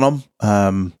Fotheringham,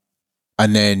 and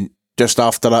then just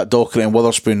after that, Docherty and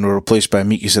Wotherspoon were replaced by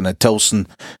Meekison and Tilson,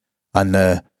 and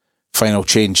the final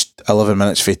change 11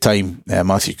 minutes for time,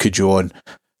 Matthew Cudjoe on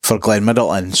for Glenn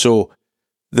Middleton. So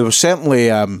there was certainly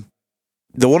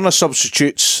there weren't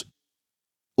substitutes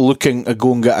looking to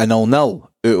go and get a 0-0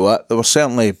 out of it. There were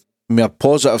certainly more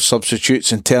positive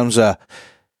substitutes in terms of,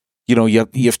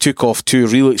 you've took off two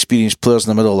real experienced players in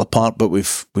the middle of the park, but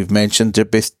we've mentioned they're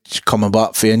both coming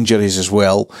back for injuries as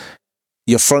well.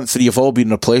 Your front three have all been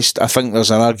replaced. I think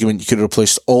there's an argument you could have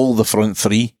replaced all the front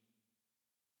three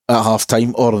at half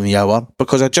time or in the hour,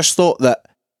 because I just thought that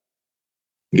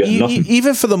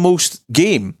even for the most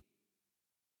game,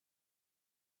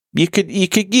 you could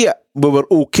get we were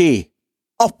okay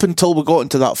up until we got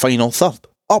into that final third,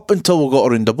 up until we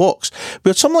got around the box. We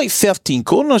had something like 13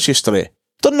 corners yesterday.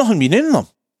 Done nothing been in them.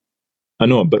 I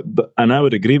know, but and I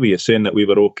would agree with you saying that we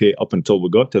were okay up until we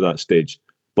got to that stage.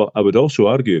 But I would also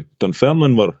argue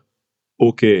Dunfermline were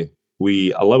okay.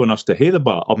 We allowing us to hay the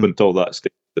bat up until that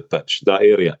stage of the pitch, that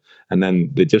area, and then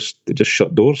they just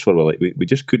shut doors for we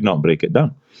just could not break it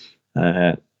down.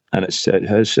 And it's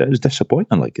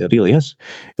disappointing. Like, it really is.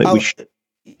 Like, we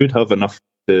should have enough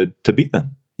to beat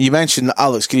them. You mentioned that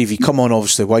Alex Greavy come on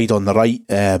obviously wide on the right.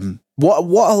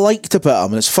 What I liked about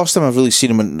him, and it's the first time I've really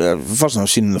seen him. First time I've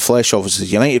seen him in the flesh, obviously,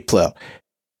 as a United player,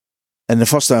 and the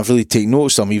first time I've really taken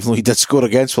notice of him, even though he did score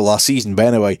against us last season. But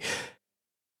anyway,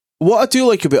 what I do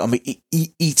like about him,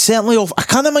 he certainly I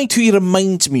can't mind who he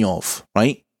reminds me of,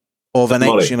 right? Of an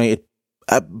ex-United,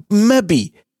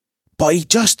 maybe. But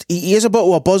he is a bit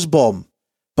of a buzz bomb.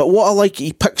 But what I like,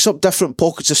 he picks up different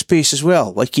pockets of space as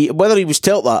well. Like, whether he was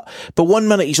taught that, but 1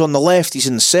 minute he's on the left, he's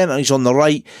in the centre, he's on the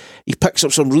right. He picks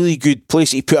up some really good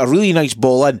places. He put a really nice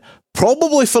ball in,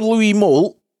 probably for Louis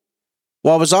Moult,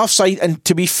 while I was offside. And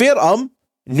to be fair to him,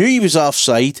 knew he was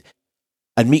offside,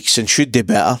 and Meekson should do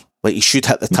better. Like, he should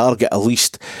hit the target at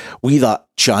least with that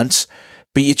chance.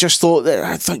 But you just thought that,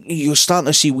 I think you're starting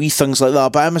to see wee things like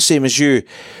that. But I'm the same as you.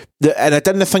 And I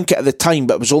didn't think it at the time,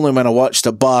 but it was only when I watched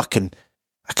it back and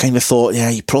I kind of thought, yeah,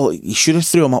 you should have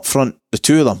threw them up front, the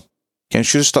two of them. You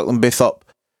should have stuck them both up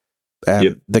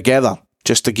together,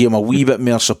 just to give him a wee bit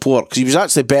more support. Because he was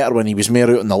actually better when he was more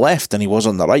out on the left than he was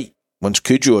on the right, once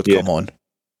Cujo had come on.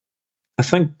 I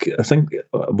think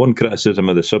one criticism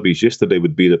of the subbies yesterday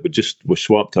would be that we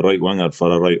swapped a right winger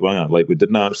for a right winger. Like, we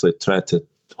didn't actually try to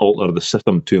alter the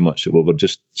system too much. We were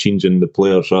just changing the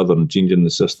players rather than changing the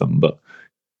system. But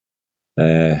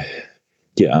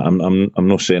I'm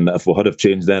not saying that if we had have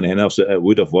changed anything else, it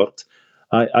would have worked.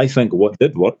 I think what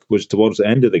did work was towards the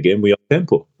end of the game, we upped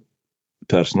tempo.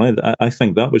 Personally, I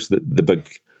think that was the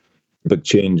big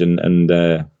change in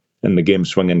the game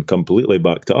swinging completely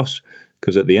back to us.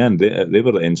 Because at the end, they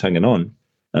were the ends hanging on.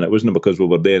 And it wasn't because we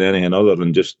were doing anything other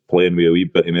than just playing with a wee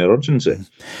bit of more urgency.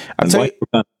 And why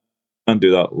we can't do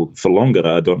that for longer,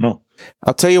 I don't know.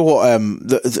 I'll tell you what,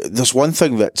 there's one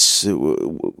thing that's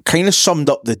kind of summed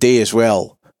up the day as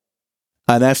well.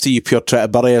 And after you pure try to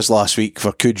bury us last week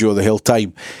for Cujo the whole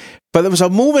time. But there was a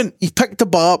moment, he picked the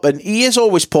ball up, and he is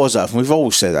always positive, and we've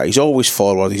always said that. He's always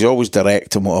forward, he's always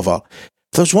direct and whatever.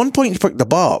 There was one point he picked the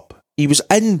ball up, he was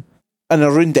in and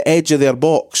around the edge of their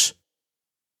box.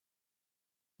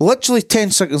 Literally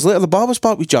 10 seconds later, the ball was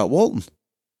back with Jack Walton.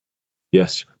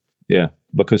 Yes, yeah,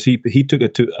 because he took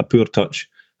it to a poor touch.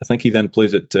 I think he then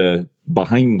plays it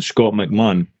behind Scott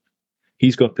McMahon.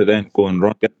 He's got to then go and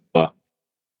run it back.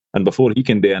 And before he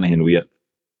can do anything with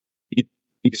it,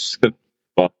 he's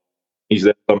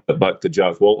then turned it back to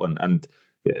Jack Walton. And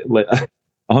like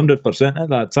 100% at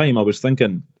that time, I was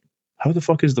thinking, how the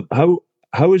fuck is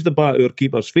how is the bat at our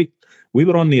keeper's feet? We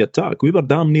were on the attack. We were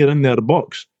damn near in their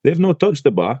box. They've not touched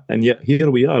the bat, and yet here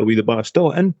we are with the bat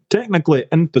still technically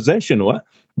in possession of it,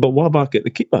 but we're back at the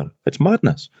keeper. It's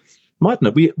madness.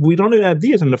 We run out of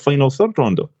ideas in the final third,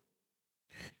 Rondo.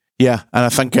 Yeah, and I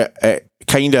think it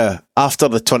kind of, after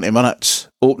the 20 minutes,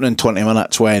 opening 20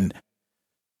 minutes, when,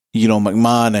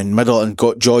 McMahon and Middleton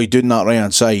got joy doing that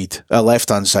right-hand side,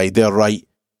 left-hand side, they're right.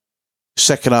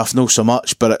 Second half, no so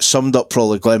much, but it summed up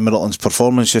probably Glenn Middleton's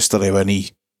performance yesterday when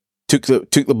he took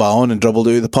the ball on and dribbled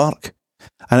out of the park.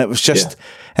 And it was just,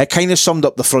 it kind of summed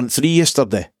up the front three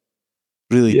yesterday,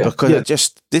 really,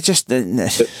 because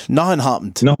nothing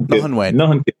happened. Nothing went.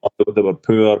 Nothing came up. They were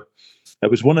poor.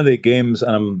 It was one of the games,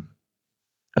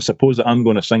 I suppose that I'm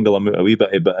going to single him out a wee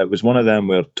bit, but it was one of them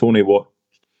where Tony Watt,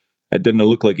 it didn't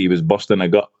look like he was busting a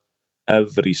gut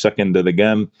every second of the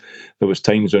game. There was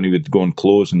times when he would go and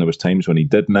close, and there was times when he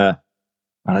didn't. And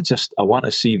I want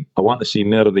to see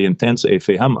more of the intensity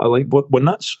for him. I like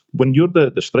when you're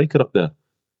the striker up there,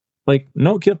 like,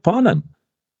 knock your pan in,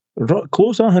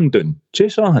 close on him down,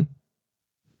 chase on him.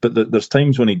 But there's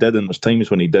times when he did, and there's times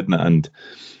when he didn't.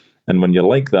 And when you're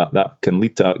like that, that can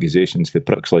lead to accusations for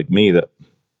pricks like me that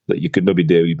you could maybe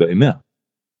do a wee bit more.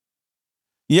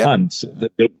 Yeah. And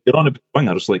you're on a bit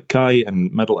wingers like Kai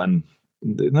and Middleton.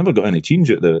 they never got any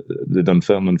change at the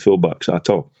Dunfermline fullbacks at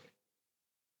all.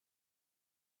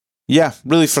 Yeah,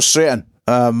 really frustrating.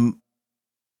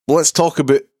 Let's talk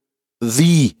about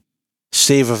the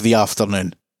save of the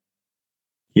afternoon.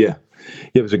 Yeah,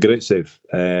 it was a great save.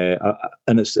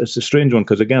 And it's a strange one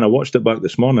because, again, I watched it back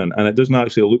this morning and it doesn't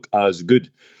actually look as good.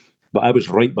 But I was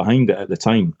right behind it at the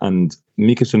time and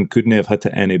Mikkelsen couldn't have hit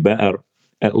it any better.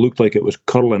 It looked like it was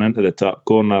curling into the top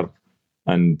corner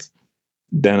and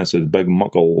Dennis's big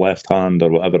muckle left hand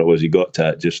or whatever it was he got to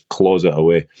it just claws it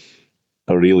away.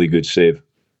 A really good save.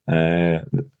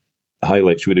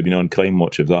 Highlights would have been on Crime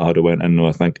Watch if that had went in,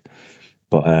 I think.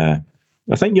 But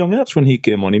I think Young Earps, when he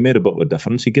came on, he made a bit of a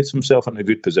difference. He gets himself into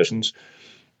good positions.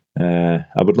 I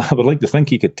would like to think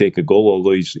he could take a goal,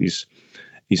 although he's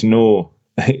no.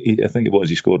 I think it was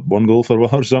he scored one goal for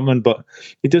or something, but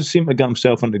he does seem to get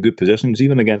himself into good positions.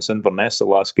 Even against Inverness the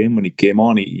last game when he came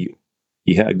on, he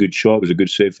hit a good shot. It was a good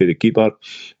save for the keeper.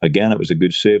 Again, it was a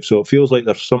good save. So it feels like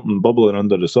there's something bubbling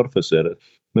under the surface there.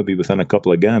 Maybe within a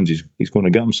couple of games he's going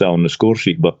to get himself on the score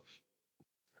sheet. But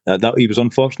that he was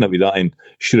unfortunate with that and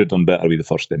should have done better with the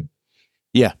first game.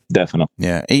 Yeah, definitely.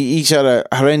 Yeah, he's had a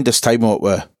horrendous time out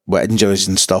with injuries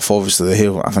and stuff. Obviously,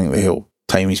 I think the whole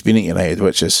time he's been at United,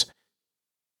 which is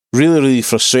really, really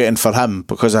frustrating for him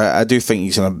because I do think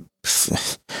he's a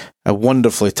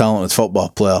wonderfully talented football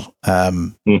player.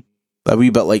 A wee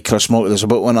bit like Chris Mulkey. There's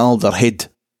about one older head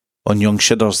on young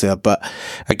shidders there. But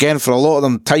again, for a lot of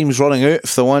them, time's running out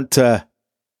if they want to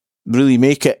really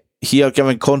make it here,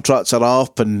 given contracts are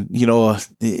up and,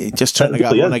 just trying to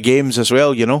get a run of games as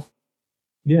well, Yeah,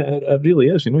 it really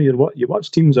is. You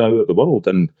watch teams out of the world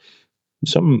and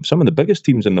some of the biggest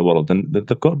teams in the world, and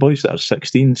they've got boys that are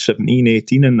 16, 17,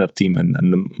 18 in their team and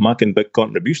they're making big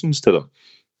contributions to them.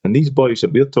 And these boys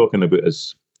that we're talking about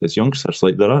as youngsters,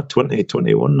 like they're at 20,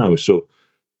 21 now, so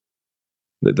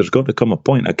there's got to come a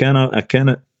point. I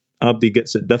cannot Abdi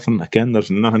gets it different.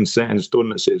 There's nothing set in stone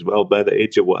that says, well, by the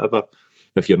age of whatever,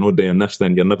 if you're not doing this,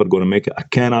 then you're never going to make it.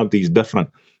 Abdi's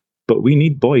different. But we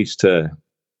need boys to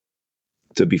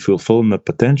be fulfilling their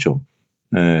potential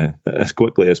as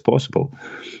quickly as possible.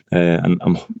 And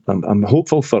I'm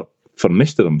hopeful for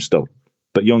most of them still.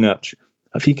 But Young Arch,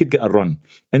 if he could get a run,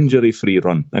 injury-free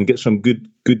run, and get some good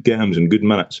games and good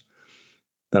minutes,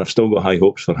 then I've still got high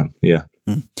hopes for him. Yeah.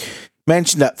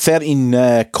 Mentioned that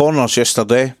 13 corners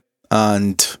yesterday,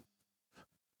 and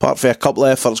apart from a couple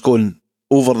of efforts going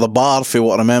over the bar, for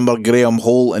what I remember, Graham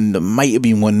Holt, and there might have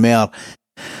been one more,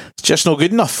 it's just not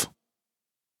good enough.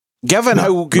 Given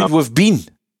how good we've been,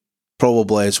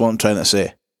 probably, is what I'm trying to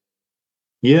say.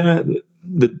 Yeah,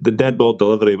 the dead ball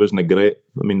delivery wasn't great.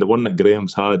 I mean, the one that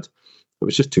Graham's had, it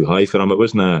was just too high for him. It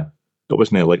wasn't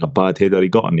like a bad header. He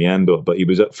got on the end of it, but he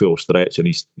was at full stretch and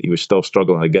he was still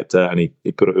struggling to get to it, and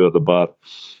he put it over the bar.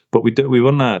 But we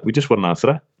just weren't a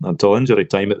threat until injury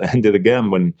time at the end of the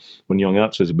game when Young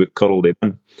Arts is about curled in.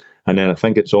 And then I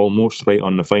think it's almost right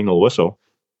on the final whistle.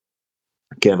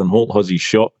 Kevin Holt has his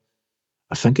shot.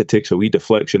 I think it takes a wee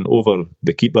deflection over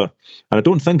the keeper. And I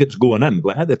don't think it's going in.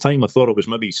 Like at the time I thought it was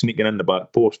maybe sneaking in the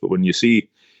back post, but when you see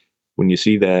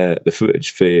the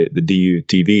footage for the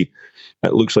DUTV,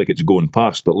 it looks like it's going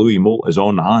past. But Louis Moult is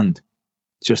on hand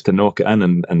just to knock it in,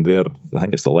 and there, I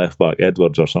think it's the left back,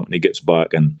 Edwards or something, he gets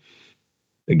back, and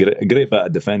a great bit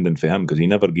of defending for him because he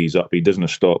never gives up, he doesn't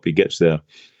stop, he gets there.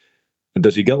 And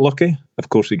does he get lucky? Of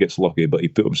course he gets lucky, but he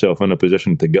put himself in a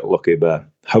position to get lucky by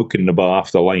hooking the ball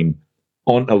off the line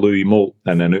onto Louis Moult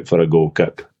and then out for a goal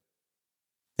kick.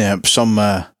 Yeah, some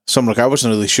I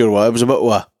wasn't really sure what it was, a bit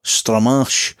of a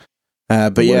stramash.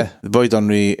 But yeah, the boy done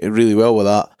really well with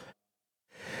that.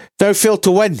 Now failed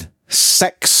to win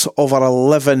 6 over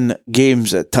 11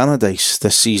 games at Tannadice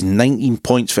this season. 19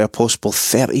 points for a possible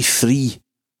 33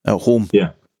 at home.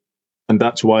 Yeah, and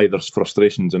that's why there's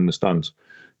frustrations in the stands,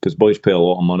 because boys pay a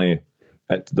lot of money.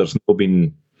 There's not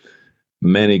been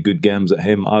many good games at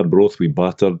him. Arbroath we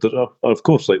battered. Of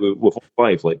course, like we've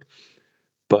 5,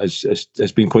 but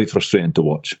it's been quite frustrating to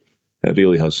watch. It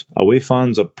really has. Away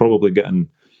fans are probably getting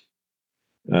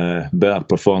better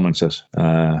performances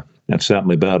and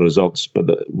certainly better results, but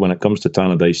when it comes to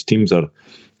Tannadice, teams are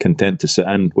content to sit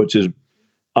in, which is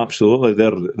absolutely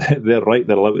they're right.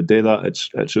 They're allowed to do that.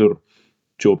 It's our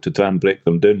job to try and break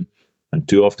them down, and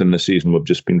too often this season we've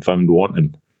just been found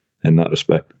wanting in that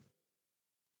respect.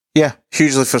 Yeah,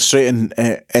 hugely frustrating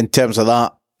in terms of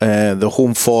that. The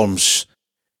home forms,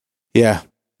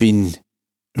 been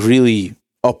really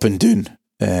up and down,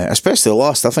 especially the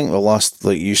last,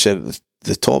 like you said,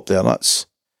 the top there, that's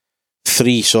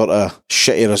 3 sort of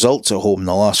shitty results at home in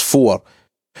the last 4,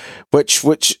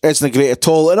 which isn't great at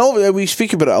all. And obviously we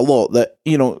speak about it a lot, that,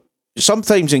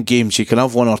 sometimes in games you can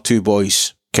have one or two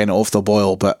boys kind of off the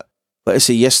boil, but let's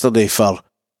say yesterday for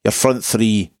your front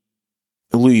three,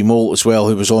 Louis Moult as well,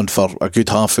 who was on for a good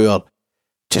half hour,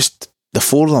 just the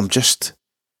four of them just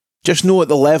know at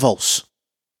the levels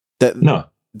that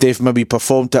they've maybe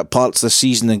performed at parts of the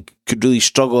season and could really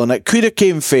struggle, and it could have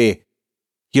came for,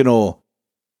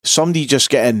 somebody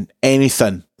just getting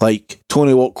anything, like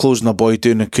Tony Watt closing a boy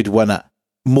down and could win it,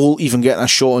 Moult even getting a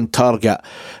shot on target,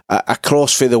 a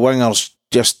cross for the wingers,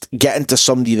 just getting to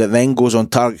somebody that then goes on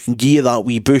target and give you that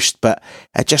wee boost, but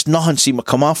it just nothing seemed to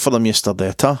come off for them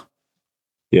yesterday,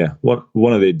 Yeah,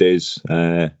 one of the days,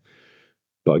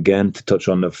 but again, to touch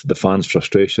on the fans'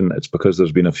 frustration, it's because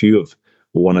there's been a few of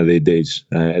one of the days.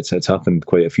 It's happened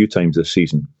quite a few times this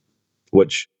season,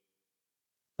 which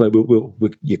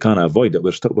you can't avoid it.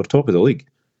 We're top of the league.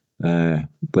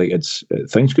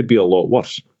 Things could be a lot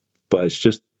worse, but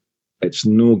it's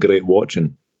no great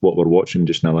watching what we're watching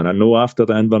just now. And I know after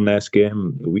the Inverness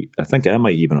game, I think I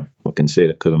might even, I can say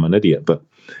it because I'm an idiot, but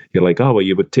you're like,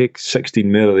 you would take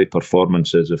 16 more of the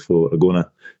performances if we were going to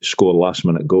score last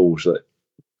minute goals.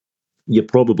 You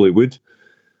probably would,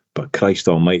 but Christ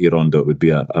almighty, Rondo, it would be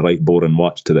a right boring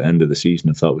watch to the end of the season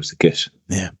if that was the case.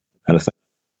 Yeah. And I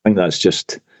think that's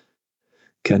just,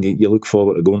 you look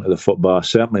forward to going to the football?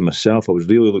 Certainly myself, I was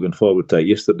really looking forward to it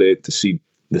yesterday, to see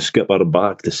the skipper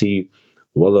back, to see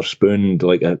Witherspoon,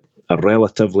 like a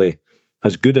relatively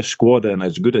as good a squad and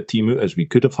as good a team out as we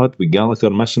could have had with Gallagher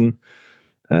missing.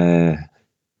 And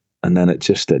then it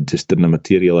just didn't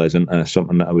materialise into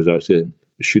something that I was actually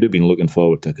should have been looking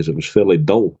forward to, because it was fairly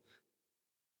dull.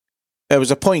 It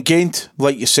was a point gained,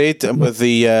 like you said, with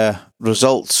the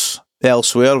results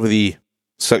elsewhere, with the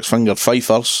six-fingered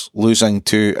Fifers losing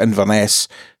to Inverness.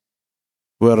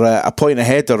 We're a point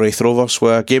ahead of Raith Rovers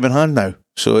with a game in hand now.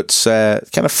 So it's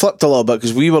kind of flipped a little bit,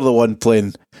 because we were the one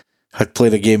had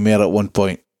played a game there at one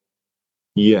point.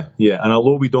 Yeah. And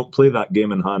although we don't play that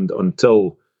game in hand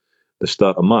until the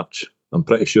start of March, I'm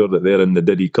pretty sure that they're in the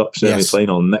Diddy Cup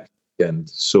semi-final next weekend.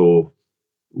 So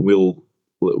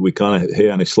we can't have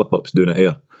any slip-ups doing it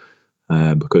here,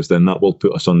 because then that will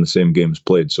put us on the same games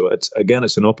played. So it's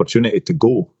an opportunity to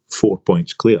go 4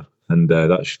 points clear. And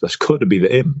that's got to be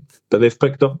the aim. But they've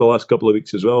picked up the last couple of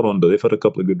weeks as well, Rondo. They've had a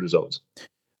couple of good results.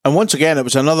 And once again, it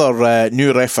was another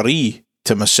new referee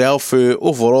to myself, who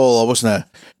overall I wasn't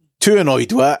too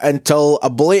annoyed with until a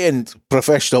blatant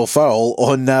professional foul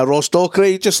on Ross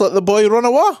Dockery. Just let the boy run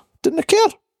away. Didn't care.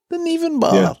 Didn't even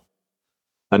bother. Yeah.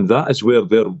 And that is where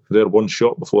their one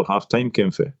shot before half-time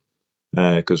came from.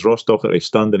 Because Ross Dockery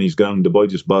standing his ground, the boy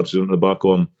just barges into the back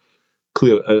on.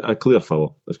 A clear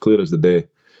foul. As clear as the day.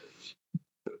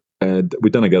 We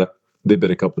didn't get it. They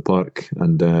break up the park,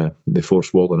 and they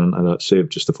forced Walton into that save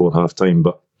just before half time.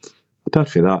 But apart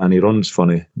from that, and he runs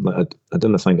funny. I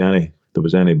didn't think there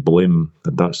was any blame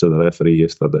attached to the referee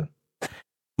yesterday.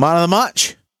 Man of the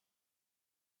match?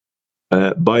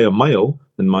 By a mile,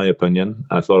 in my opinion,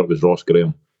 I thought it was Ross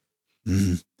Graham.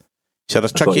 He's had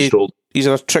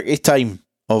a tricky time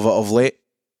of late.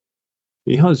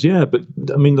 He has, yeah. But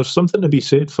I mean, there's something to be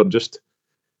said for just.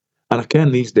 And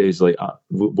again, these days, like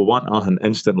we want Ahan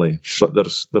instantly, but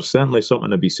there's certainly something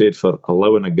to be said for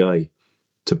allowing a guy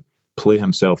to play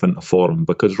himself into form.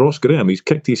 Because Ross Graham, he's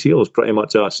kicked his heels pretty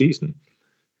much all season,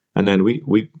 and then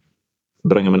we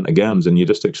bring him into games, and you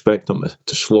just expect him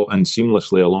to slot in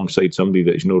seamlessly alongside somebody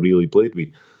that he's not really played with.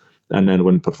 And then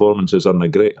when performances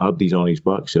aren't great, Abdi's on his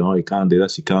back saying, "Oh, he can't do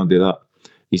this, he can't do that."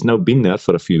 He's now been there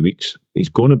for a few weeks. He's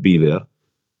going to be there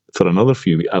for another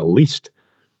few weeks at least.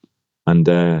 And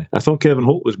I thought Kevin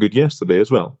Holt was good yesterday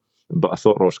as well, but I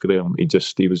thought Ross Graham, he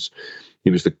was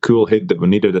the cool head that we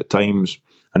needed at times.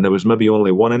 And there was maybe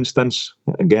only one instance,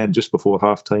 again just before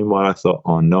half time, where I thought,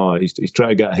 oh no, he's trying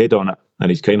to get ahead on it, and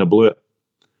he's kind of blew it.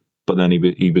 But then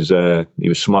he was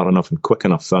smart enough and quick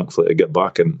enough, thankfully, to get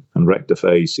back and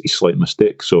rectify his slight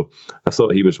mistake. So I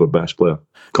thought he was our best player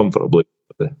comfortably.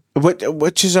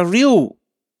 Which is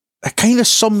it kind of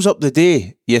sums up the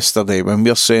day yesterday when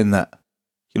we're saying that.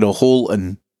 Holt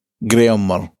and Graham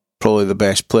were probably the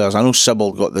best players. I know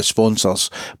Sybil got the sponsors.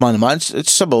 Man, it's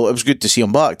Sybil. It was good to see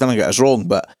him back. Didn't get us wrong,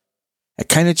 but it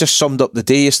kind of just summed up the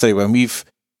day yesterday when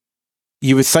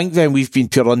you would think then we've been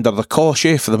pure under the cosh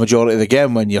for the majority of the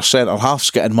game when your centre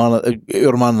half's getting man of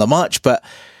the match, but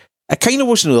it kind of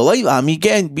wasn't really like that. I mean,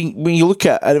 again, when you look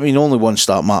at, only one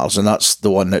start matters, and that's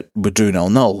the one that we drew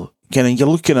 0-0. Again, you're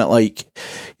looking at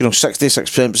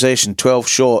 66% possession, 12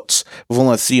 shots. We've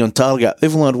only had 3 on target.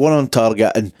 They've only had 1 on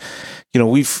target, and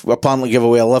we've apparently given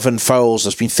away 11 fouls.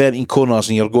 There's been 13 corners,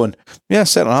 and you're going, yeah,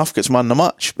 centre half gets man of the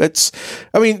match.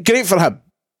 Great for him.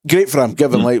 Great for him,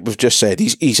 given like we've just said,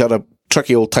 he's had a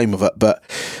tricky old time of it, but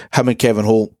him and Kevin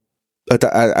Holt,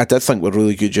 I did think were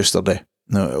really good yesterday.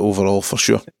 No, overall, for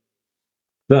sure.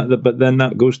 But then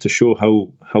that goes to show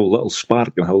how little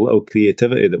spark and how little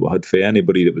creativity that we had for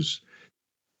anybody that was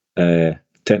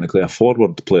technically a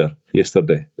forward player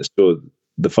yesterday. So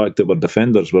the fact that our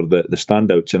defenders were the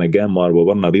standouts in a game where we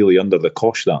weren't really under the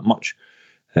cosh that much,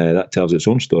 that tells its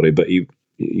own story. But he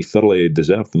thoroughly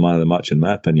deserved the man of the match, in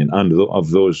my opinion. And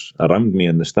of those around me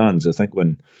in the stands, I think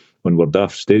when our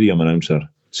Daft Stadium announcer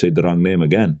said the wrong name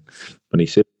again, when he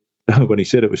said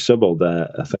it was Sibbald,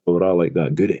 I think we were all like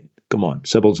that. Good, come on,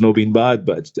 Sibbald's no been bad,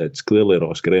 but it's clearly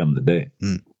Ross Graham today.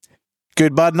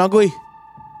 Good, bad, and ugly.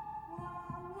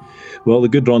 Well, the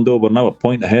good Rondo, we're now a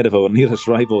point ahead of our nearest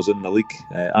rivals in the league,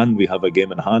 and we have a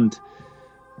game in hand.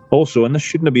 Also, and this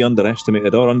shouldn't be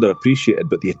underestimated or underappreciated,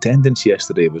 but the attendance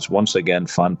yesterday was once again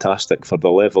fantastic for the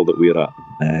level that we're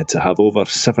at. To have over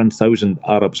 7,000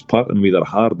 Arabs parting with their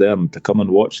hard-earned to come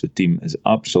and watch the team is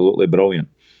absolutely brilliant.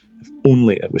 If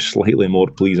only it was slightly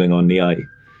more pleasing on the eye.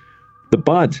 The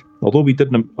bad, although we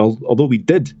did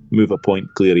move a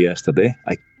point clear yesterday,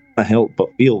 I can't help but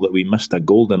feel that we missed a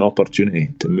golden opportunity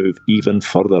to move even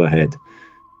further ahead.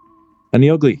 And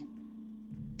the ugly,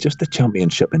 just the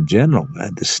championship in general.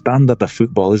 The standard of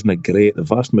football isn't great. The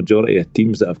vast majority of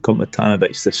teams that have come to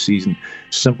Tannadice this season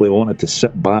simply wanted to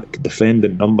sit back, defend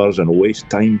in numbers and waste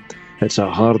time. It's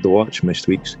a hard watch most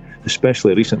weeks,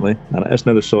 especially recently, and it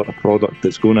isn't the sort of product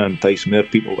that's going to entice more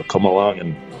people to come along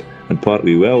and part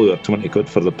with well who are 20 quid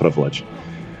for the privilege.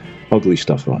 Ugly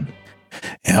stuff, Ron.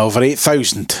 Yeah, over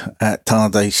 8,000 at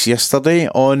Tannadice yesterday.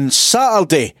 On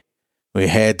Saturday, we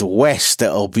head west.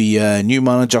 It'll be new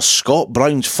manager Scott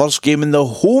Brown's first game in the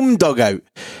home dugout.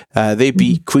 They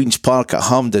beat Queen's Park at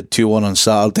Hampden 2-1 on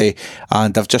Saturday,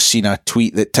 and I've just seen a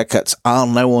tweet that tickets are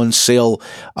now on sale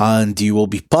and you will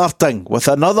be parting with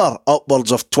another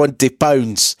upwards of £20,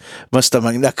 Mr.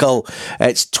 McNichol.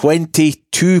 It's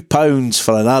 £22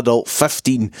 for an adult,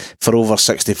 15 for over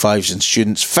 65s and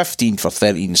students, 15 for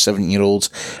 13 and 17-year-olds,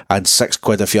 and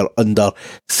 £6 if you're under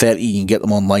 30. You can get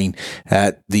them online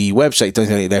at the website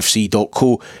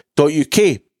DunganFC.co.uk.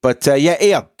 But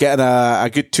Ayr getting a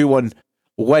good 2-1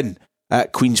 win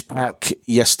at Queen's Park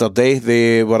yesterday.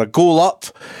 They were a goal up.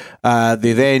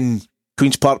 They then,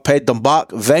 Queen's Park paid them back,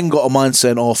 then got a man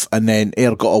sent off, and then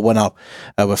Ayr got a winner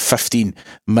with 15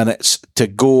 minutes to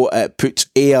go. It puts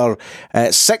Ayr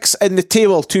 6 in the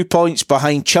table, 2 points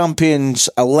behind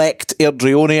champions-elect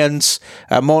Airdrieonians.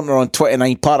 Monter on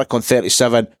 29, Partick on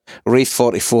 37, Wraith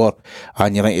 44,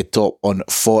 and United top on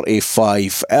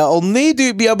 45. It'll no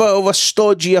doubt be a bit of a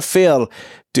stodgy affair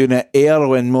doing it Ayr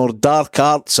when more dark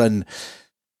arts and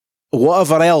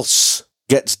whatever else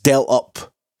gets dealt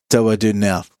up to we're doing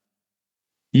there.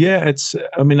 Yeah,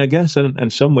 I guess in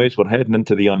some ways we're heading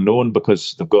into the unknown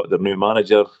because they've got their new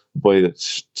manager, boy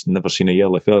that's never seen a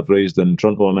yellow card raised in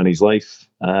front of him in his life.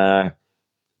 The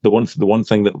one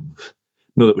thing that,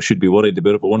 not that we should be worried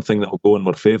about it, but one thing that will go in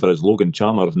our favour is Logan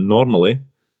Chalmers normally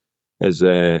is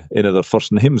any of their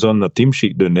first names on their team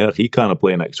sheet down there. He can't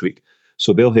play next week.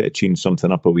 So they'll have to change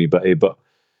something up a wee bit. But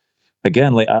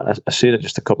again, like I said it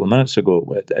just a couple of minutes ago,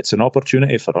 it's an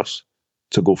opportunity for us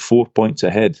to go 4 points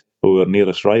ahead of our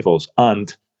nearest rivals,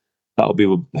 and that'll be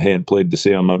we hadn't played the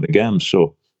same amount of games.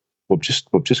 So we've just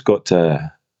got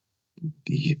to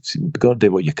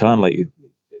do what you can. Like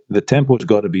the tempo's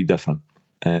got to be different.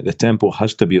 The tempo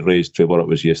has to be raised for what it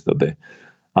was yesterday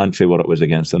and for what it was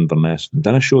against Inverness.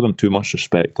 Didn't show them too much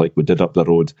respect like we did up the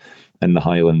road in the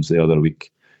Highlands the other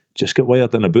week. Just get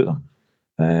wired in about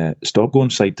them. Stop going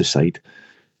side to side.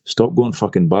 Stop going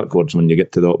fucking backwards when you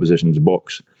get to the opposition's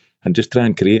box. And just try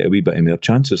and create a wee bit of more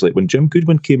chances. Like when Jim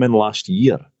Goodwin came in last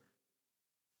year,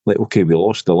 like, okay, we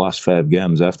lost the last 5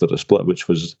 games after the split, which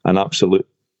was an absolute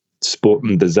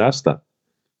sporting disaster.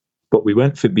 But we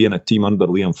went from being a team under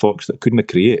Liam Fox that couldn't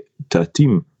create to a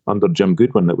team under Jim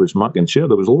Goodwin that was marking share.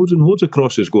 There was loads and loads of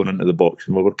crosses going into the box,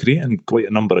 and we were creating quite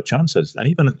a number of chances. And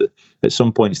even at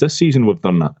some points this season, we've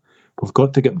done that. We've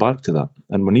got to get back to that.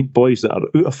 And we need boys that are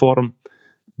out of form,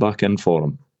 back in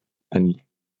form. And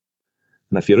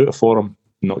if you're out of form,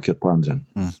 knock your plans in.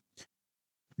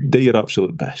 Do your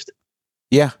absolute best.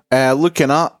 Yeah,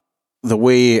 looking at the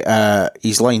way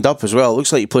he's lined up as well, it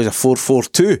looks like he plays a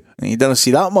 4-4-2. And you don't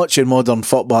see that much in modern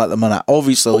football at the minute.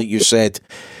 Obviously, like you said,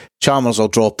 Chalmers will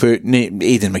drop out.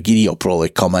 Aidan McGeady will probably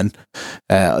come in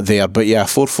there. But yeah,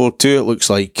 4-4-2, it looks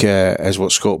like, is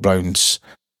what Scott Brown's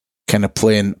kind of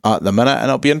playing at the minute. And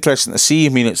it'll be interesting to see. I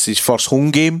mean, it's his first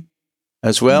home game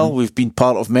as well. Mm-hmm. We've been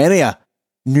part of many a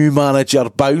new manager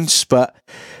bounce, but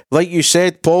like you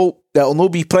said, Paul, it'll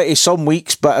not be pretty some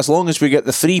weeks, but as long as we get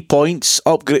the 3 points,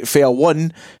 upgrade for a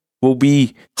 1, will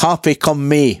be happy come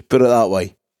May, put it that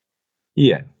way.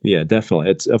 Yeah,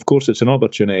 definitely. Of course, it's an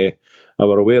opportunity.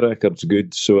 Our away record's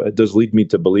good, so it does lead me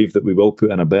to believe that we will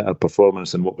put in a better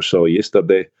performance than what we saw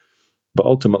yesterday. But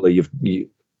ultimately, you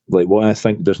like what I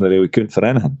think doesn't really count for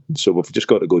anything. So we've just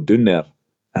got to go down there.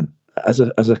 And as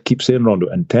I keep saying, Rondo,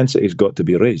 intensity's got to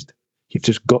be raised. You've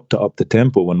just got to up the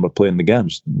tempo when we're playing the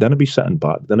games. Then be sitting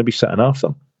back. Then be sitting after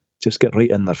them. Just get right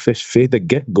in their face, from the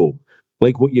get-go.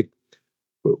 Like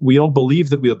we all believe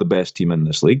that we are the best team in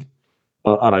this league.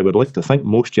 And I would like to think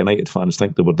most United fans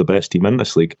think that we're the best team in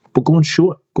this league. But go and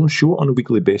show it. Go and show it on a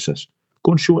weekly basis.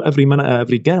 Go and show it every minute of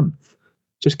every game.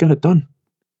 Just get it done.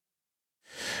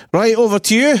 Right, over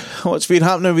to you. What's been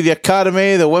happening with the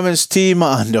academy, the women's team,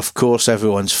 and of course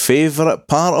everyone's favourite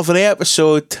part of the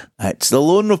episode. It's the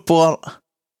loan report.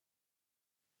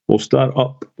 We'll start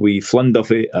up with Flynn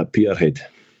Duffy at Peterhead.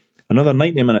 Another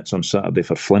 90 minutes on Saturday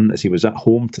for Flynn as he was at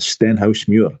home to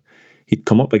Stenhousemuir. He'd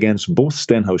come up against both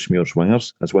Stenhousemuir's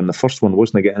wingers, as when the first one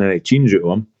wasn't getting any change out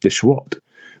of him, they swapped.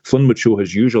 Flynn would show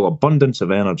his usual abundance of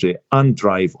energy and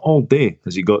drive all day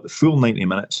as he got the full 90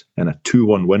 minutes in a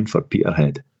 2-1 win for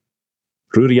Peterhead.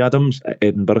 Rory Adams at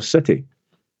Edinburgh City.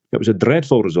 It was a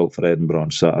dreadful result for Edinburgh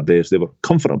on Saturday as they were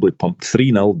comfortably pumped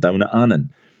 3-0 down at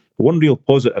Annan. One real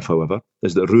positive, however,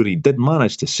 is that Rory did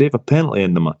manage to save a penalty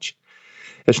in the match.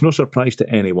 It's no surprise to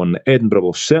anyone that Edinburgh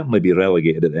will certainly be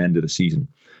relegated at the end of the season,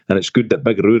 and it's good that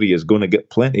Big Rory is going to get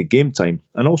plenty of game time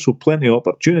and also plenty of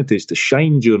opportunities to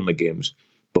shine during the games.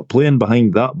 But playing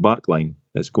behind that backline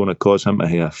is going to cause him to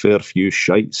have a fair few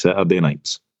shite Saturday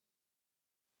nights.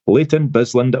 Leighton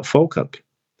Bisland at Falkirk.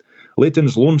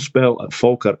 Leighton's loan spell at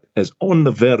Falkirk is on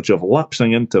the verge of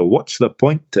lapsing into what's the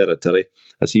point territory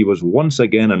as he was once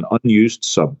again an unused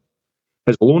sub.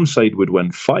 His loan side would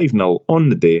win 5-0 on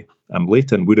the day and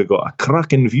Leighton would have got a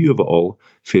cracking view of it all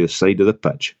for the side of the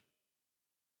pitch.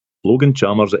 Logan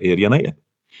Chalmers at Ayr United.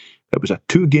 It was a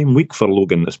 2-game week for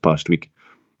Logan this past week.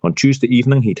 On Tuesday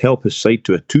evening, he'd help his side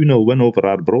to a 2-0 win over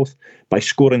Arbroath by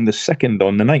scoring the second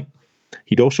on the night.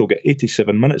 He'd also get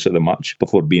 87 minutes of the match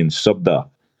before being subbed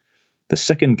up. The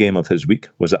second game of his week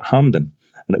was at Hampden,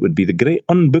 and it would be the great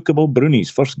unbookable Bruni's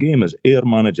first game as Ayr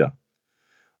manager.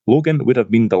 Logan would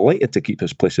have been delighted to keep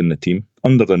his place in the team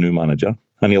under the new manager,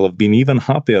 and he'll have been even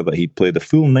happier that he'd play the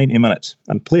full 90 minutes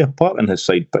and play a part in his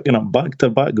side picking up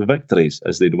back-to-back victories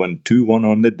as they'd win 2-1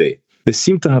 on the day. They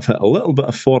seem to have hit a little bit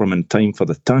of form in time for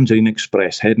the Tangerine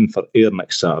Express heading for Ayr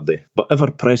next Saturday, but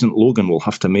ever-present Logan will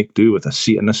have to make do with a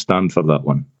seat in the stand for that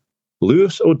one.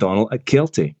 Lewis O'Donnell at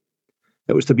Kelty.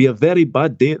 It was to be a very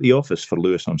bad day at the office for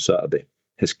Lewis on Saturday.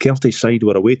 His Kelty side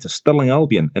were away to Stirling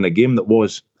Albion in a game that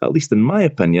was, at least in my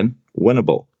opinion,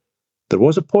 winnable. There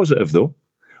was a positive though.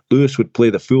 Lewis would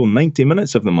play the full 90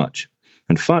 minutes of the match.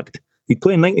 In fact, he'd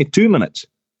play 92 minutes.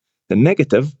 The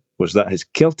negative was that his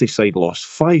Kelty side lost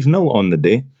 5-0 on the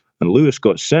day and Lewis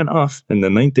got sent off in the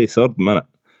 93rd minute.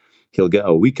 He'll get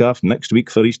a week off next week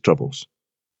for his troubles.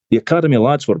 The Academy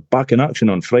lads were back in action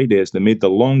on Friday as they made the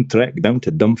long trek down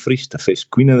to Dumfries to face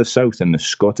Queen of the South in the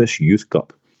Scottish Youth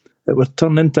Cup. It would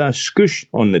turn into a scoosh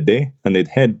on the day and they'd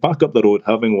head back up the road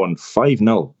having won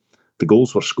 5-0. The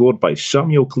goals were scored by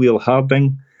Samuel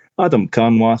Cleal-Harding, Adam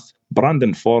Carnwath,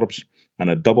 Brandon Forbes and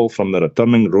a double from the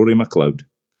returning Rory McLeod.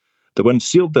 The win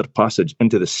sealed their passage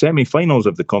into the semi-finals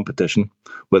of the competition,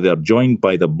 where they are joined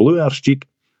by the Blue Archeek,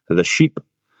 the Sheep,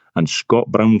 and Scott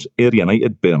Brown's Ayr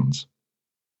United Bairns.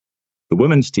 The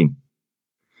women's team.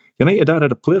 United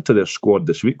added a player to their squad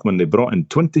this week when they brought in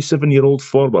 27-year-old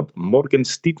forward Morgan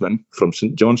Steedman from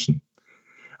St Johnstone.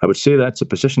 I would say that's a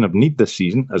position of need this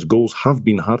season, as goals have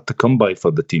been hard to come by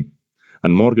for the team,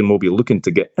 and Morgan will be looking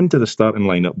to get into the starting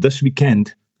lineup this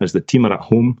weekend as the team are at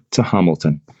home to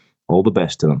Hamilton. All the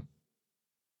best to them.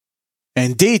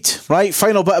 Indeed. Right,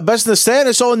 final bit of business then.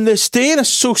 It's on this day in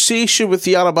association with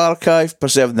the Arab Archive,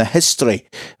 preserving the history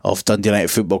of Dundee United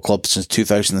Football Club since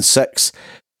 2006.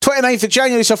 29th of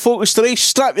January is a focus today.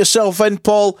 Strap yourself in,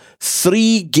 Paul.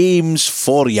 3 games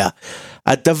for you.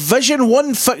 A Division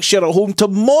 1 fixture at home to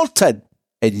Morton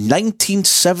in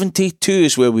 1972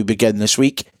 is where we begin this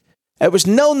week. It was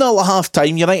 0-0 at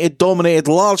half-time. United dominated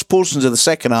large portions of the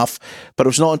second half, but it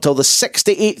was not until the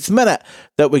 68th minute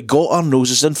that we got our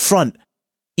noses in front.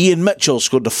 Ian Mitchell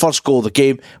scored the first goal of the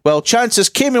game. Well, chances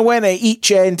came and went at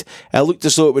each end. It looked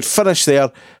as though it would finish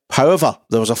there. However,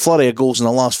 there was a flurry of goals in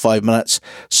the last 5 minutes.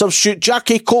 Substitute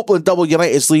Jackie Copeland doubled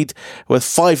United's lead with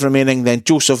 5 remaining. Then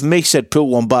Joseph Mason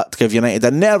pulled one back to give United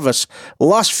a nervous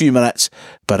last few minutes,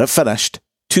 but it finished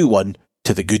 2-1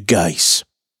 to the good guys.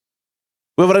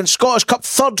 We were in Scottish Cup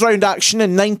third round action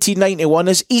in 1991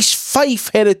 as East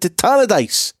Fife headed to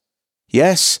Tannadice.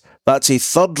 Yes, That's a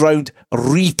third round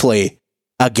replay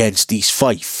against East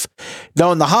Fife. Now,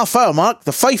 on the half-hour mark,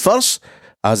 the Fifers,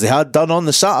 as they had done on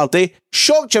the Saturday,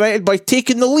 shocked United by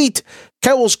taking the lead.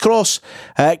 Cowell's cross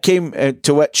came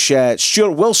to which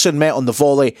Stuart Wilson met on the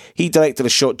volley. He directed a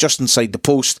shot just inside the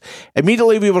post.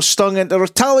 Immediately we were stung into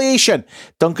retaliation.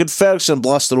 Duncan Ferguson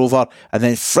blasted over, and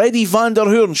then Freddie van der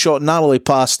Hoorn shot narrowly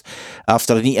past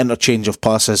after a neat interchange of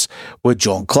passes with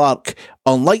John Clark.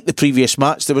 Unlike the previous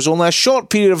match, there was only a short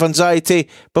period of anxiety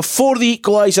before the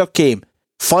equaliser came.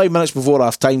 5 minutes before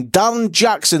half-time, Darren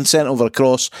Jackson sent over a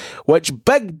cross, which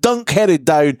Big Dunk headed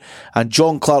down, and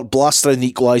John Clark blasted in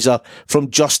the equaliser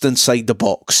from just inside the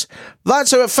box.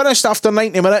 That's how it finished after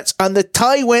 90 minutes, and the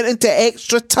tie went into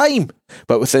extra time.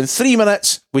 But within 3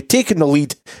 minutes, we'd taken the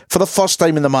lead for the first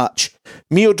time in the match.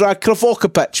 Miodrag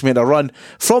Kravokapic made a run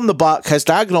from the back. His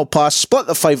diagonal pass split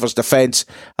the Fifers' defence,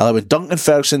 allowing Duncan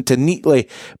Ferguson to neatly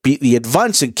beat the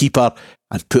advancing keeper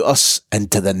and put us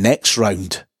into the next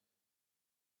round.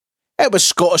 It was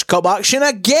Scottish Cup action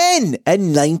again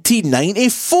in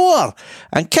 1994,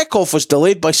 and kick-off was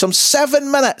delayed by some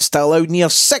 7 minutes to allow near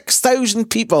 6,000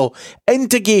 people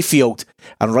into Gayfield.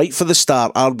 And right for the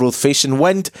start, Arbroath, facing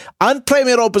wind and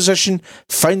Premier opposition,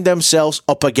 found themselves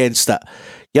up against it.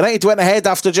 United went ahead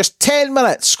after just 10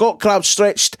 minutes. Scott Crabbe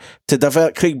stretched to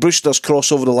divert Craig Brewster's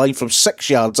cross over the line from 6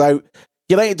 yards out.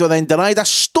 United were then denied a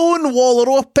Stonewall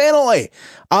row penalty.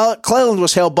 Alec Cleland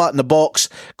was held back in the box.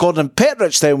 Gordon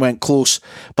Petrich then went close,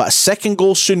 but a second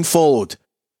goal soon followed.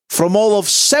 From all of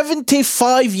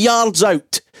 75 yards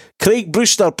out, Craig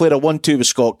Brewster played a 1-2 with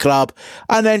Scott Crabbe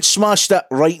and then smashed it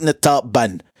right in the tap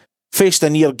bin. Faced a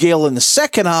near gale in the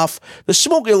second half, the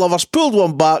Smoky Lovers pulled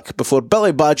one back before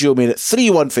Billy Baggio made it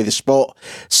 3-1 for the spot.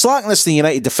 Slackness in the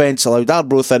United defence allowed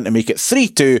Arbroath in to make it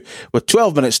 3-2 with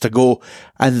 12 minutes to go,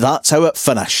 and that's how it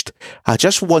finished. I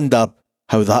just wonder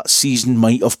how that season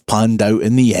might have panned out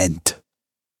in the end.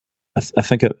 I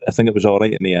think it was all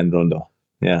right in the end, Rondo.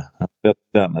 Yeah, I'm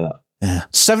certain of that. Yeah.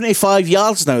 75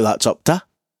 yards now that's up to.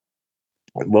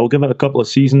 We'll give it a couple of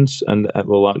seasons and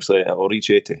it'll reach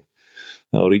 80.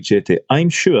 It'll reach 80. I'm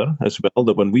sure as well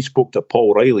that when we spoke to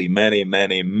Paul Riley many,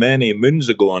 many, many moons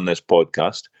ago on this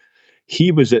podcast,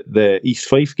 he was at the East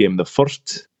Fife game, the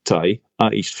first tie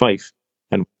at East Fife,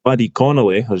 and Paddy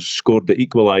Connolly has scored the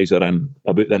equaliser in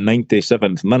about the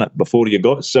 97th minute before you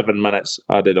got 7 minutes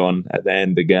added on at the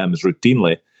end of the games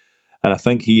routinely. And I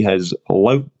think he has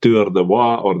louped to the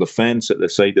wah or the fence at the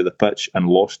side of the pitch and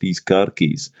lost his car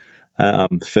keys.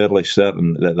 I'm fairly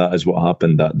certain that is what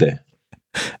happened that day.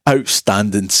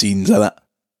 Outstanding scenes, isn't it?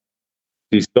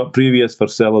 He's got previous for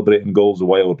celebrating goals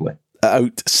wildly.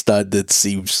 Outstanding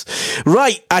scenes.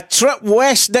 Right, a trip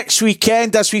west next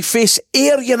weekend as we face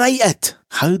Ayr United.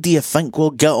 How do you think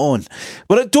we'll get on?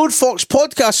 We're at Dode Fox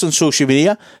Podcast on social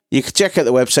media. You can check out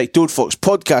the website,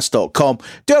 dodefoxpodcast.com.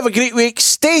 Do have a great week,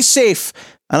 stay safe,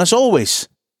 and as always,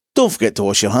 don't forget to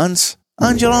wash your hands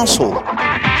and your arsehole.